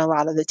I'm with a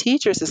lot of the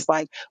teachers. Is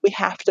like, we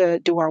have to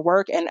do our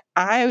work. And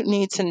I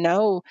need to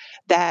know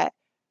that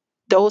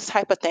those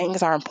type of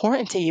things are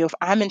important to you if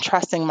I'm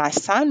entrusting my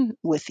son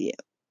with you,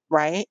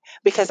 right?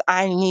 Because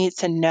I need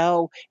to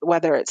know,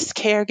 whether it's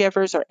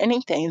caregivers or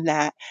anything,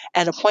 that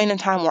at a point in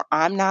time where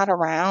I'm not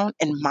around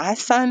and my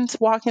son's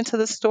walking to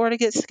the store to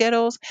get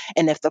Skittles,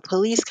 and if the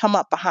police come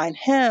up behind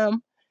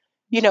him,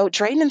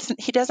 Drayden,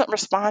 he doesn't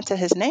respond to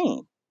his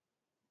name.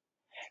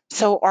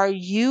 So are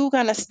you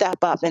going to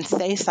step up and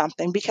say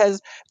something?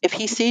 Because if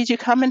he sees you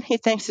coming, he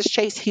thinks it's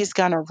Chase, he's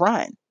going to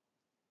run.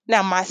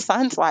 Now, my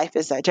son's life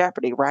is at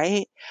jeopardy,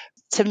 right?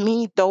 To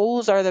me,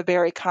 those are the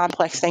very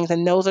complex things,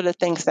 and those are the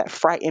things that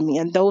frighten me,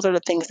 and those are the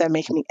things that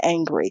make me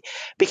angry,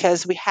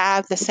 because we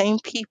have the same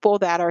people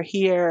that are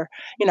here.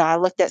 I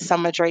looked at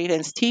some of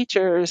Drayden's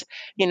teachers,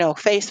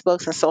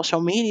 Facebooks and social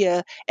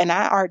media, and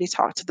I already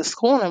talked to the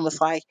school and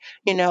was like,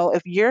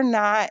 if you're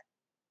not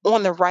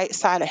on the right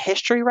side of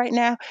history right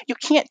now, you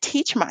can't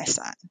teach my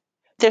son.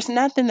 There's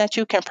nothing that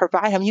you can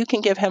provide him. You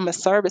can give him a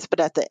service, but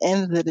at the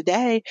end of the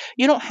day,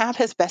 you don't have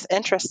his best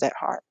interest at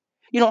heart.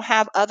 You don't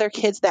have other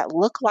kids that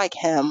look like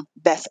him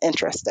best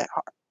interest at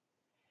heart.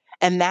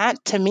 And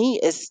that, to me,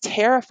 is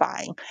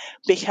terrifying,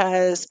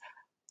 because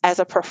as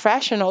a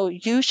professional,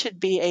 you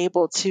should be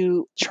able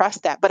to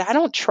trust that. But I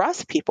don't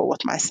trust people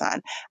with my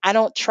son. I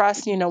don't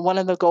trust, one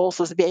of the goals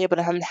was to be able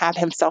to have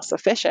him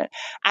self-sufficient.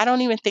 I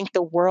don't even think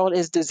the world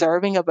is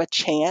deserving of a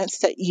chance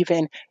to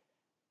even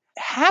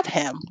have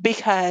him,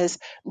 because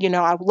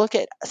I look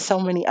at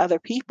so many other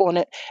people, and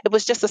it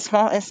was just a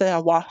small incident. I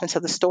walked into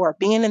the store,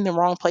 being in the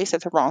wrong place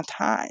at the wrong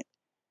time,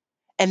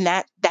 and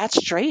that's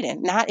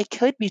Drayden. Not it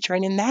could be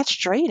Drayden, that's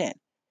Drayden.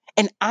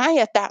 And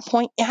at that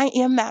point, I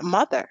am that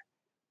mother,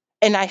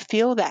 and I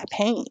feel that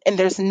pain. And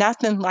there's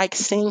nothing like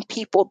seeing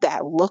people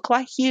that look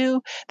like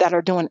you, that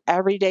are doing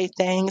everyday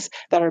things,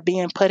 that are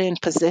being put in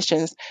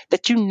positions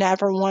that you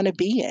never want to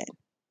be in.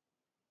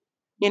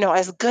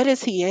 As good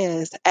as he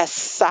is, as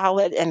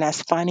solid and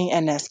as funny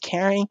and as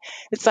caring,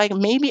 it's like,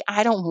 maybe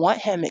I don't want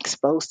him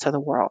exposed to the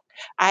world.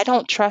 I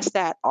don't trust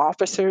that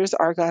officers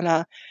are going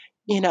to,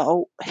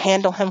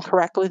 handle him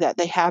correctly, that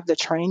they have the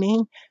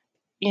training.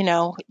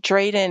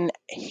 Drayden,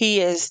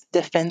 he is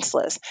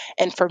defenseless.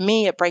 And for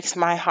me, it breaks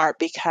my heart,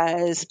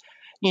 because,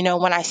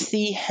 when I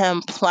see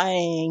him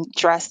playing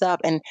dressed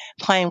up and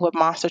playing with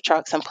monster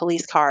trucks and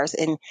police cars,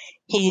 and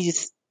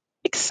he's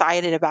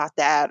excited about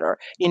that, or,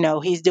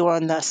 he's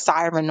doing the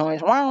siren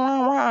noise, wah,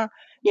 wah,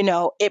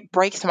 wah, it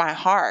breaks my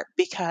heart,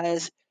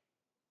 because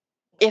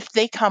if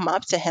they come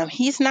up to him,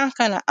 he's not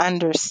going to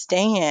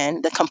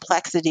understand the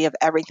complexity of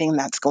everything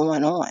that's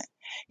going on.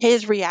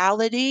 His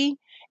reality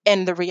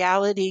and the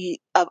reality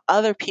of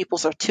other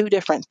people's are two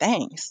different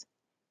things.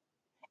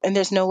 And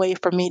there's no way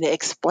for me to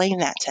explain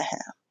that to him.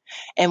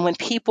 And when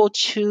people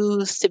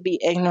choose to be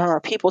ignorant, or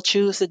people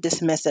choose to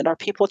dismiss it, or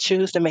people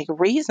choose to make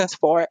reasons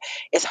for it,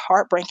 it's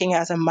heartbreaking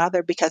as a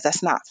mother, because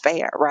that's not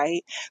fair,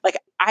 right? Like,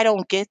 I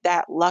don't get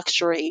that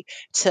luxury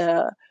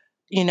to,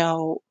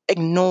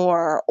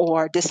 ignore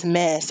or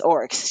dismiss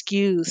or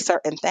excuse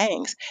certain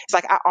things. It's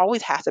like, I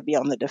always have to be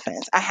on the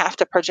defense. I have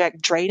to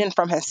protect Drayden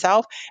from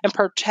himself and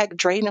protect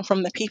Drayden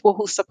from the people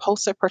who's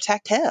supposed to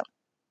protect him.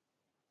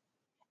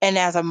 And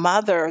as a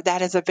mother,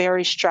 that is a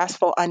very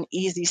stressful,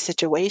 uneasy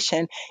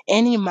situation.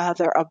 Any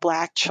mother of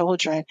Black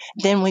children.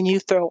 Then when you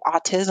throw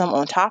autism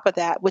on top of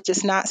that, which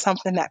is not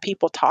something that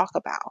people talk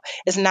about,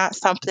 it's not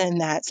something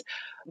that's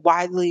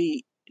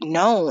widely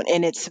known,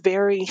 and it's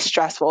very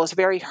stressful, it's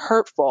very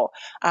hurtful,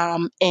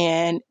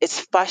 and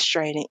it's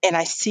frustrating. And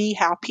I see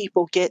how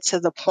people get to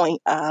the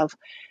point of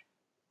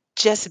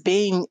just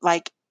being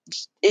like,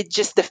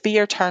 the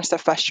fear turns to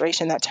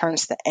frustration, that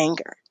turns to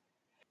anger.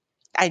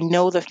 I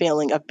know the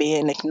feeling of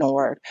being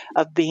ignored,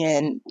 of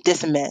being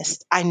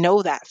dismissed. I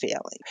know that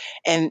feeling.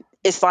 And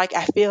it's like,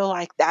 I feel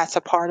like that's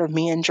a part of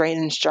me and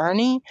Drayden's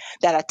journey,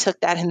 that I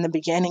took that in the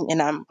beginning,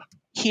 and I'm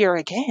here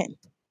again.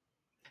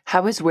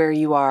 How is where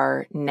you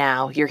are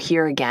now? You're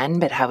here again,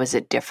 but how is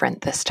it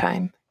different this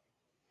time?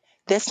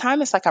 This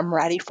time it's like I'm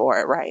ready for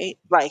it, right?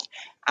 Like,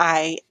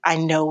 I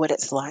know what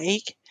it's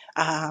like,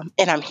 and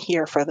I'm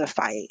here for the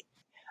fight.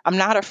 I'm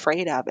not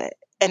afraid of it.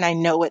 And I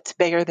know it's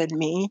bigger than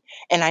me.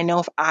 And I know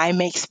if I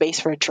make space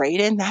for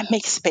Drayden, that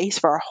makes space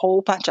for a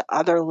whole bunch of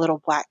other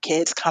little Black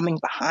kids coming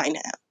behind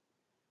him.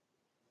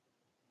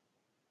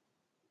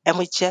 And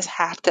we just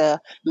have to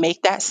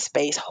make that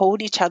space,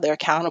 hold each other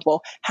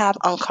accountable, have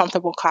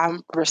uncomfortable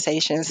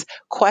conversations,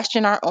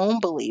 question our own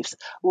beliefs.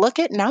 Look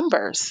at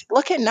numbers.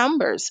 Look at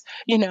numbers.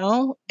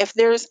 If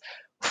there's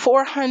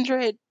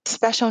 400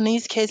 special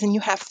needs kids and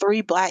you have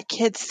 3 Black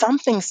kids,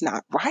 something's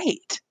not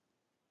right.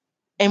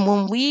 And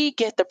when we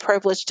get the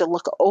privilege to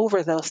look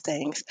over those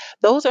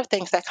are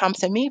things that come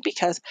to me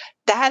because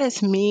that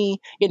is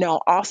me,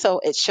 also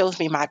it shows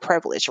me my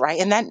privilege,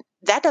 right? And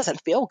that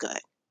doesn't feel good.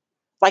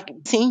 Like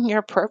seeing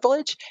your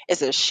privilege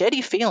is a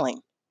shitty feeling.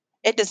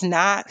 It does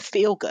not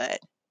feel good.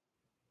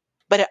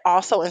 But it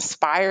also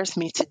inspires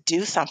me to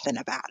do something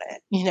about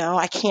it.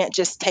 I can't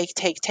just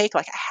take.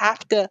 Like I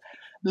have to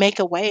make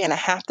a way and I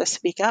have to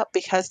speak up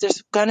because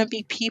there's going to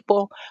be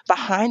people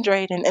behind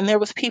Drayden, and there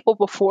was people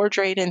before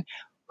Drayden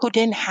who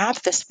didn't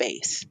have the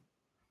space.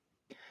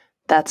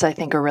 That's, I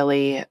think, a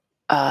really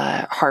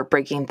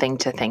heartbreaking thing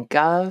to think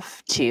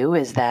of, too,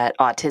 is that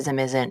autism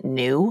isn't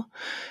new.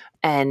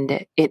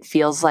 And it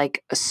feels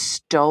like a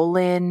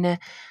stolen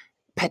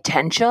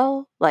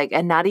potential,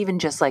 and not even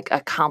just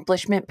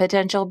accomplishment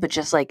potential, but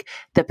just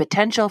the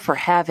potential for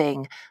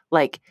having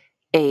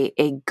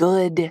a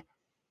good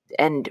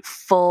and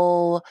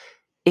full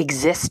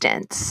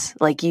existence,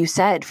 like you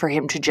said, for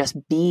him to just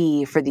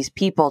be, for these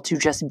people to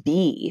just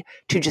be,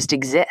 to just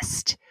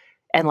exist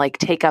and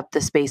take up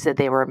the space that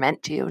they were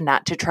meant to,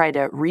 not to try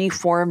to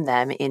reform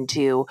them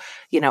into,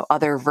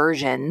 other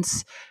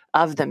versions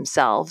of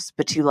themselves,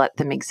 but to let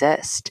them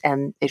exist.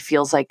 And it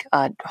feels like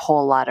a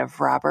whole lot of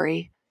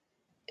robbery.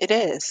 It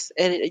is.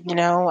 It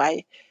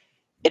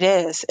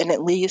is. And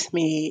it leaves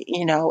me,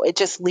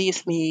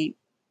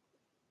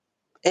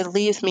 it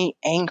leaves me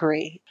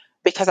angry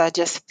because I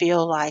just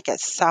feel like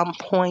at some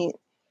point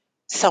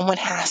someone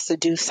has to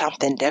do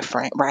something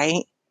different,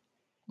 right?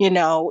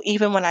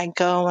 Even when I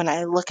go and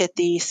I look at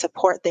these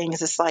support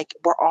things, it's like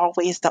we're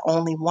always the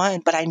only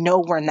one, but I know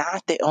we're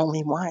not the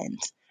only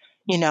ones.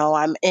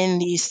 I'm in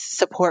these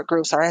support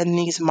groups or in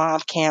these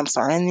mom camps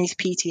or in these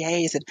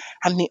PTAs, and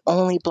I'm the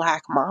only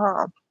Black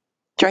mom.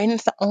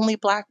 Drayden's the only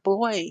Black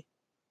boy.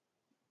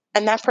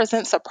 And that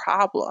presents a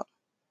problem.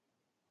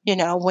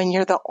 When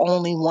you're the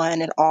only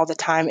one and all the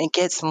time, it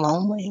gets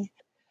lonely,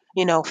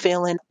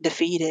 feeling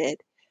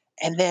defeated.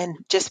 And then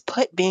just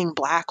put being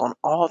Black on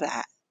all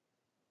that.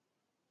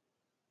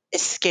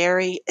 It's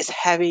scary, it's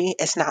heavy,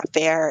 it's not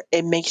fair,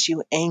 it makes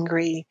you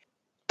angry.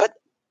 But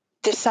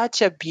there's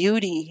such a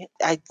beauty.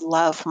 I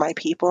love my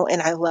people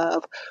and I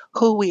love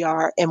who we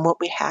are and what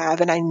we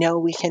have, and I know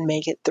we can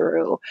make it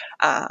through.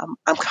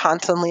 I'm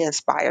constantly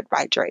inspired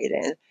by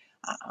Drayden.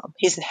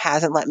 He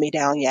hasn't let me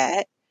down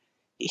yet.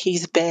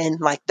 He's been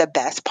like the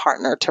best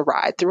partner to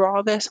ride through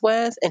all this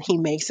with, and he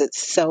makes it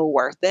so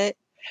worth it.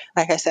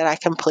 Like I said, I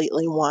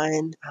completely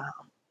won.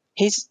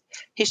 He's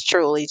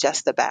truly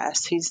just the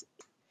best. He's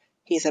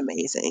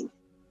amazing.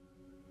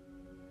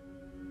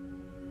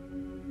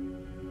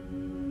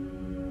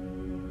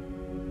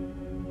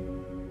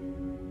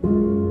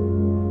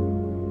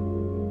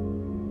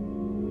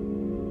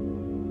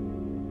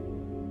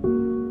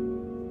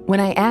 When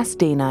I asked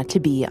Dana to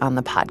be on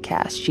the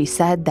podcast, she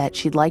said that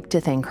she'd like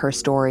to think her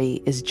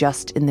story is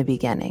just in the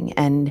beginning,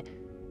 and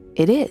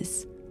it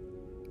is.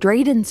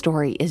 Drayden's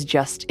story is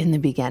just in the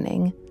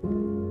beginning.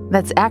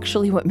 That's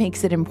actually what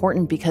makes it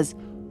important, because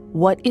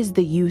what is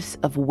the use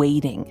of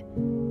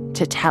waiting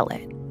to tell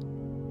it?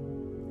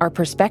 Our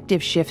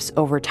perspective shifts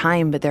over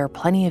time, but there are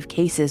plenty of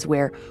cases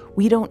where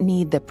we don't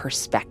need the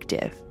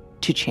perspective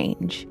to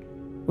change.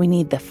 We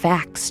need the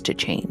facts to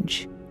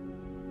change.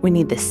 We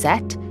need the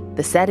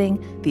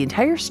setting, the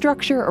entire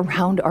structure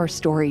around our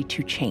story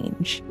to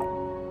change.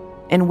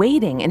 And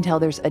waiting until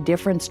there's a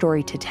different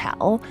story to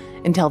tell,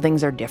 until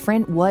things are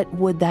different, what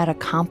would that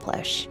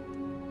accomplish?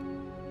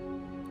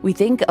 We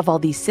think of all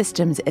these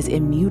systems as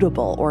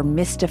immutable or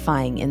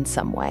mystifying in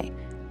some way.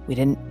 We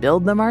didn't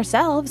build them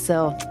ourselves,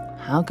 so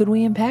how could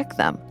we impact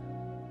them?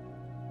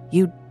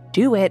 You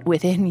do it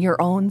within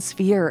your own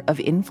sphere of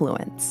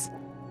influence.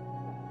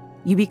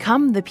 You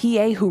become the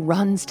PA who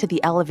runs to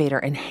the elevator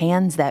and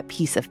hands that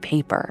piece of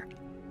paper.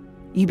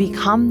 You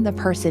become the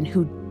person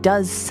who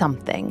does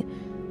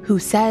something, who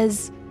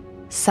says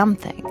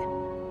something.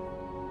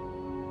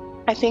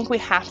 I think we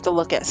have to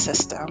look at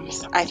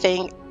systems. I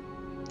think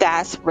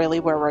that's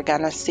really where we're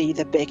going to see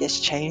the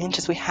biggest change,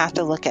 is we have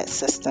to look at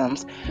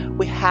systems.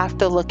 We have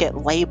to look at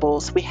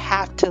labels. We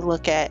have to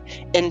look at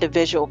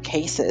individual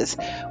cases.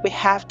 We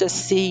have to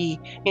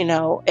see,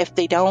 if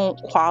they don't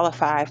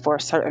qualify for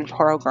a certain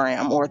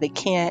program or they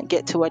can't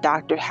get to a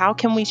doctor, how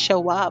can we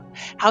show up?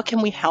 How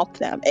can we help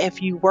them?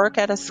 If you work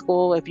at a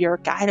school, if you're a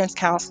guidance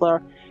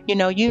counselor, you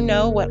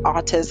know what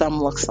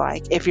autism looks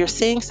like. If you're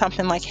seeing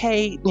something like,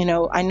 hey,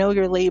 I know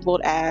you're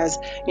labeled as,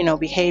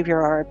 behavior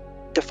or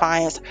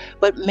defiance,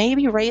 but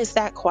maybe raise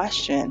that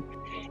question.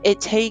 It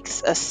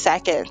takes a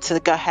second to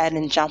go ahead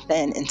and jump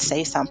in and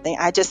say something.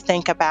 I just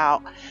think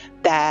about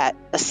that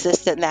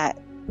assistant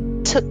that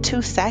took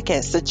 2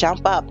 seconds to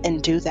jump up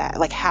and do that,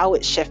 like how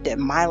it shifted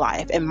my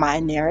life and my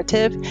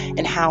narrative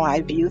and how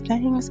I view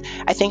things.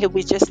 I think if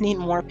we just need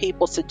more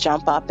people to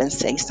jump up and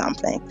say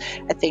something.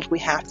 I think we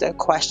have to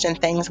question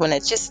things when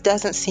it just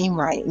doesn't seem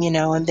right,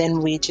 and then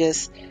we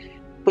just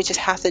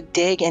have to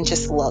dig and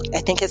just look. I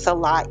think it's a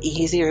lot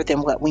easier than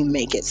what we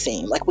make it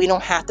seem. Like, we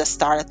don't have to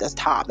start at the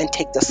top and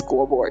take the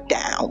scoreboard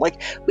down. Like,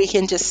 we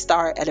can just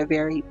start at a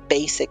very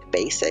basic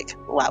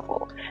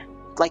level.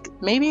 Like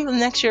maybe the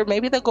next year,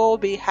 maybe the goal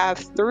would be have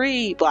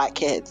 3 Black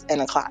kids in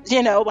a class.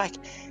 Like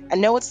I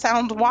know it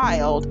sounds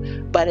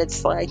wild, but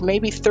it's like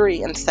maybe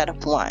 3 instead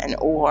of 1.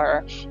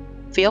 Or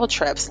field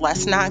trips.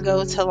 Let's not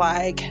go to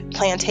like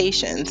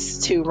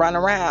plantations to run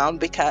around,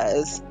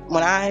 because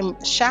when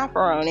I'm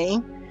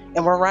chaperoning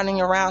and we're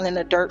running around in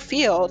a dirt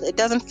field, it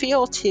doesn't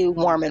feel too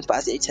warm and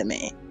fuzzy to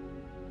me.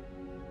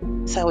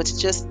 So it's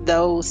just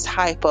those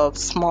type of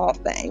small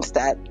things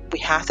that we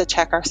have to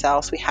check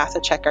ourselves. We have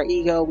to check our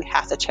ego. We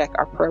have to check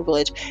our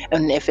privilege.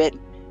 And if it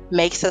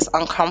makes us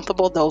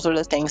uncomfortable, those are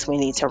the things we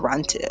need to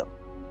run to.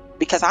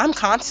 Because I'm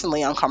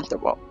constantly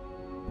uncomfortable.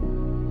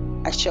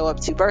 I show up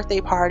to birthday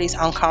parties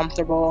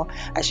uncomfortable.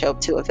 I show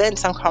up to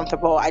events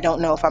uncomfortable. I don't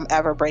know if I'm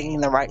ever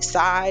bringing the right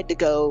side to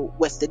go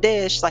with the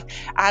dish. Like,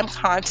 I'm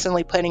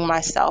constantly putting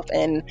myself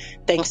in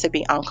things to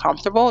be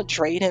uncomfortable.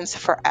 Drayden's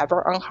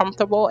forever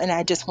uncomfortable. And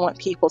I just want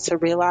people to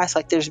realize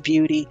like there's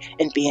beauty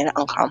in being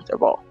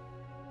uncomfortable.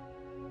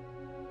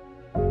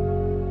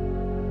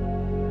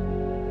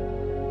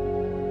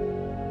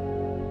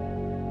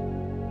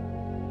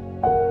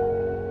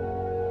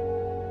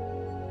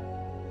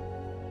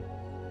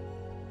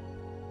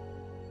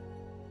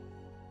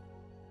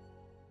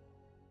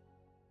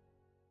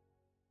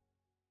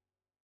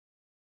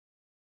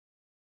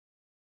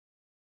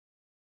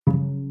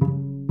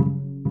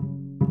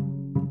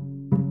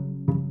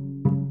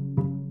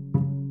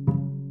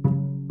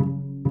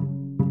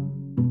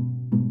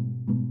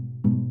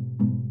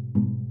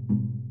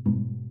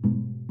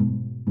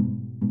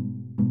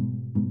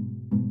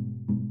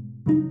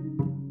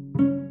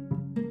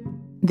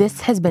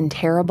 This has been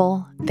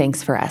terrible.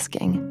 Thanks for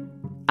asking.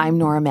 I'm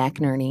Nora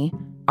McInerney.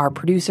 Our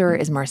producer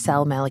is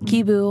Marcel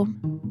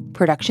Malakibu.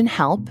 Production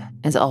help,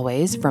 as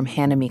always, from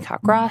Hannah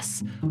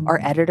Meacock-Ross,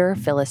 our editor,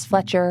 Phyllis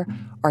Fletcher,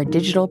 our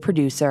digital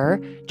producer,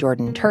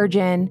 Jordan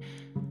Turgeon,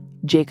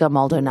 Jacob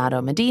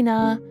Maldonado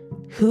Medina.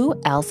 Who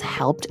else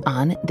helped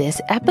on this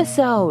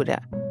episode?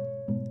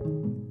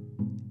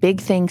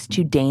 Big thanks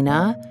to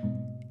Dana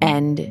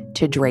and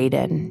to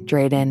Drayden.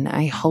 Drayden,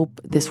 I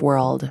hope this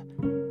world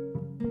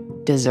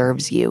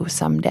deserves you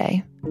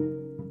someday.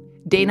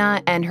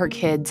 Dana and her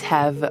kids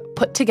have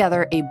put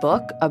together a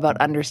book about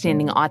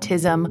understanding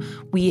autism.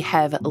 We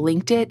have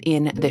linked it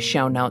in the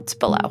show notes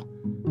below.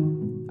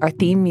 Our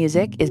theme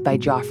music is by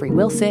Joffrey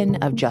Wilson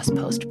of Just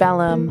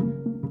Postbellum.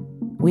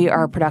 We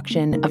are a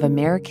production of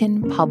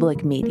American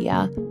Public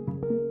Media.